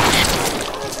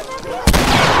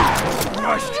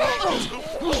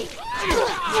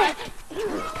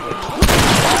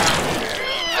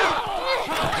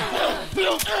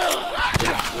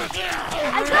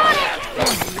 I got it!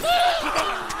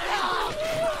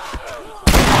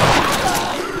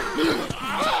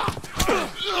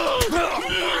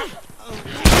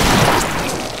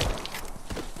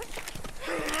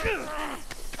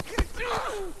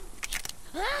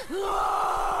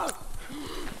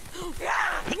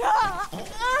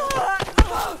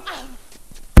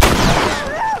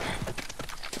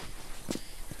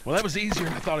 Well, that was easier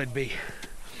than I thought it'd be.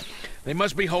 They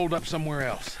must be holed up somewhere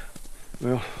else.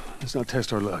 Well, let's not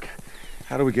test our luck.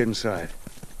 How do we get inside?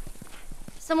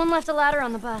 Someone left a ladder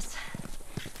on the bus.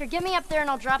 Here, get me up there and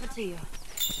I'll drop it to you.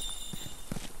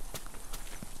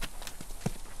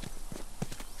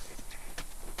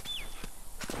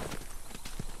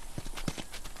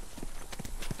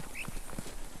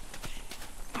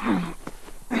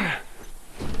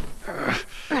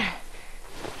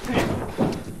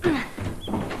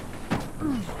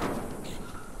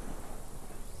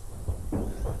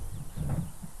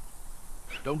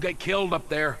 Don't get killed up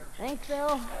there. Thanks,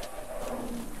 Bill.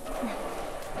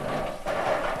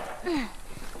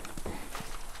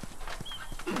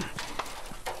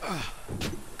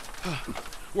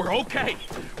 We're okay.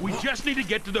 We just need to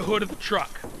get to the hood of the truck.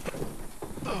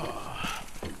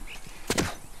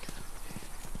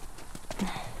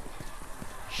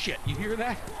 Shit, you hear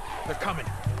that? They're coming.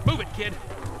 Move it, kid.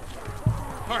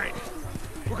 All right,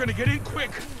 we're gonna get in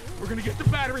quick. We're gonna get the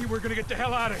battery. We're gonna get the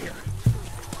hell out of here.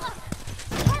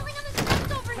 Piling on the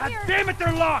steps over God here! damn it,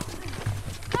 they're locked!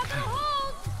 Not gonna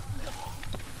hold!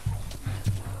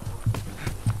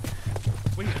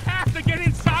 We have to get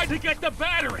inside to get the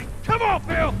battery. Come on,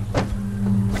 Phil!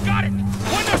 I got it!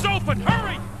 Window's open!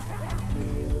 Hurry!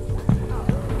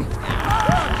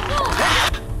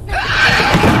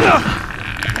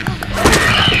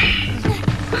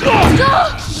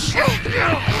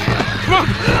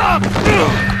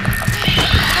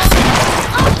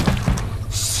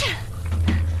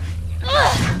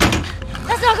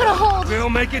 That's not gonna hold! Phil,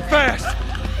 make it fast!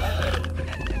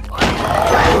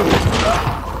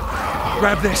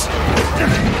 Grab this.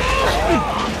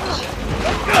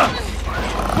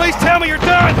 Please tell me you're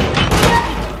done!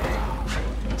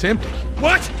 It's empty.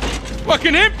 What?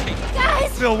 Fucking empty!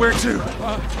 Guys! Bill, where to?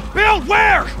 Bill,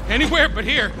 where? Anywhere but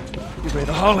here. You ready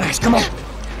to haul ass? Come on.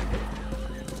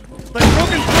 Let's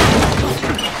broken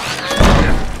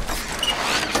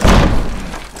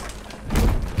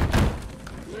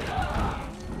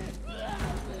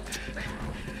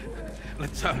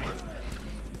Let's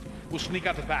we'll sneak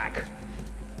out the back.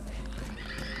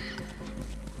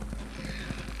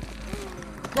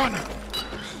 Run!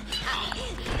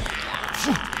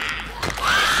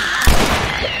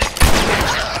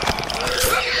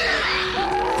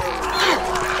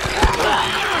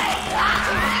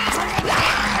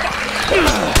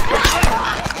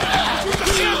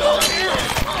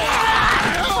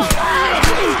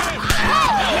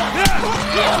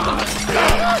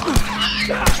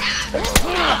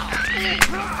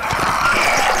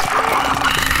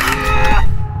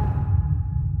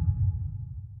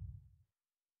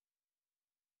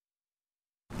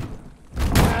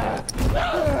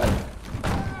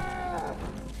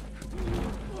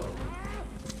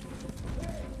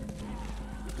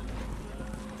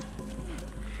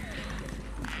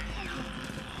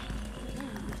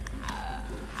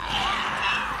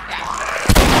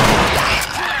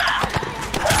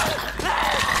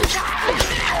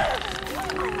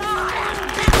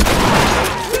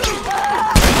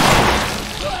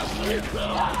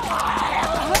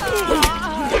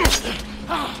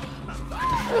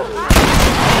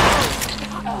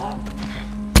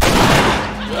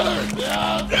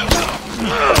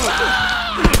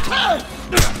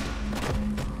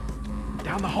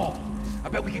 Down the hall. I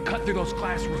bet we can cut through those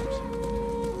classrooms.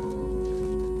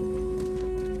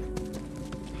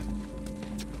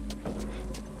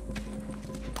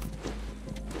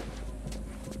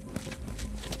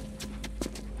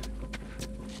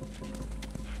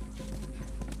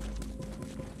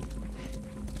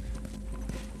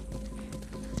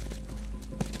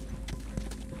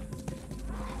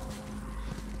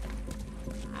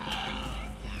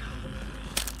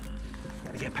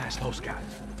 Gotta get past those guys.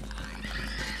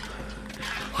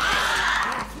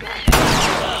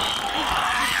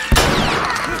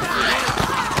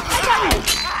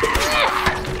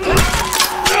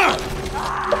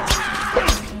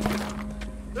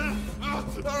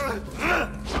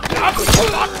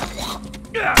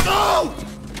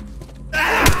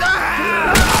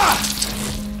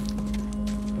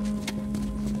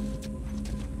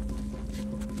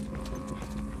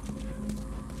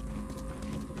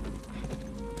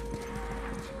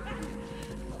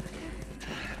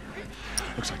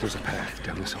 Looks like there's a path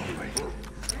down this hallway.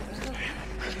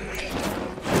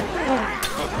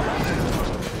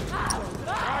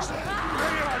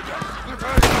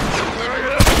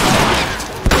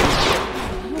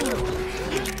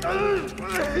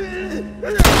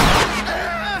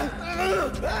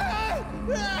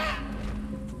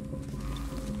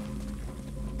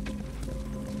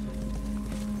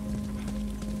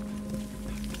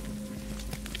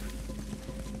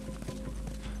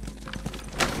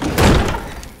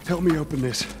 Help me open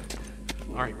this.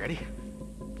 All right, ready?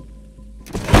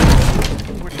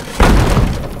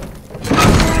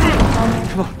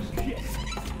 Come on.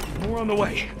 More on the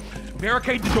way.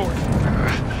 Barricade the door.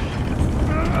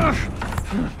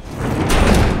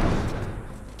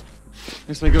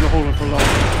 This ain't gonna hold him for long.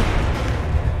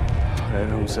 That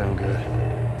don't sound good.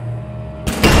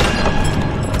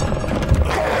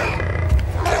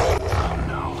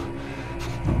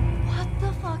 What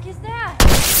the fuck is that?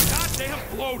 Goddamn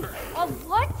bloater. A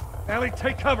what? Ellie,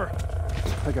 take cover.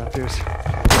 I got this.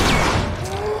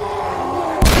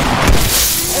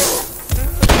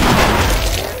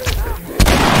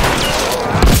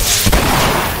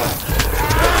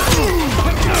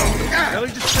 Ellie,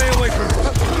 just stay away from her.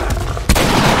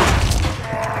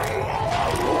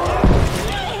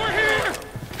 Over here!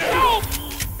 Help!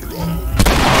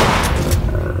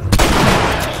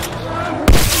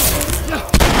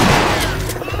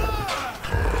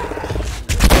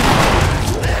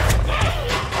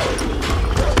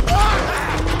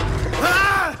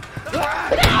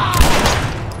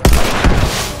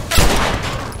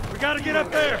 We gotta get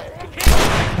up there.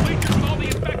 Can't bleachers with all the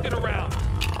infected around.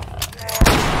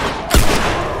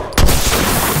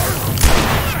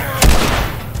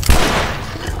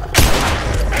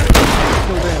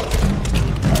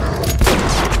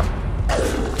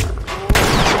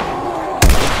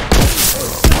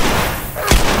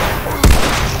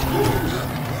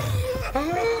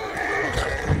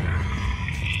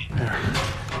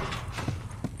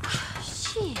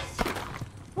 Jeez.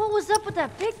 What was up with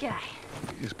that big guy?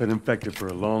 He's been infected for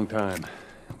a long time.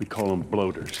 We call them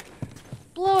bloaters.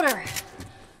 Bloater.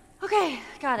 Okay,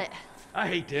 got it. I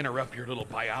hate to interrupt your little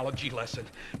biology lesson,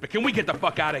 but can we get the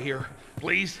fuck out of here,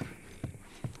 please?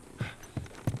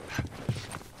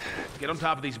 Get on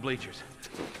top of these bleachers.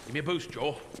 Give me a boost,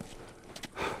 Joel.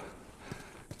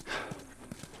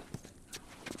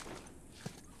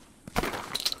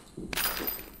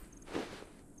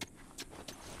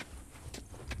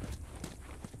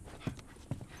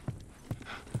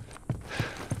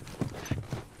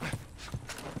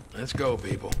 Let's go,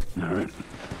 people. All right.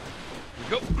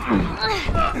 Go.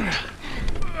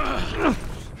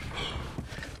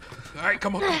 All right,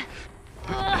 come on.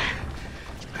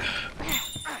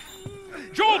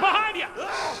 Joel, behind you!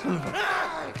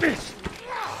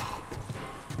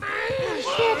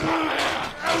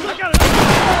 I got it.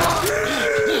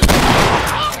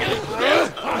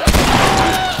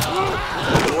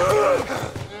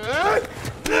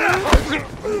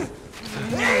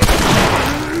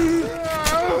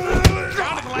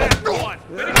 Down to the last one.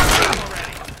 Finish it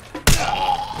already.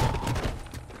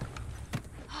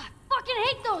 Fucking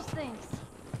hate those things.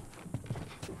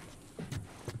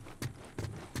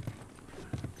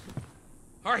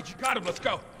 All right, you got him. Let's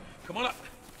go. Come on up.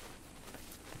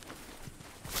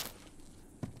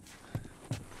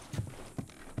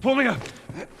 Pull me up.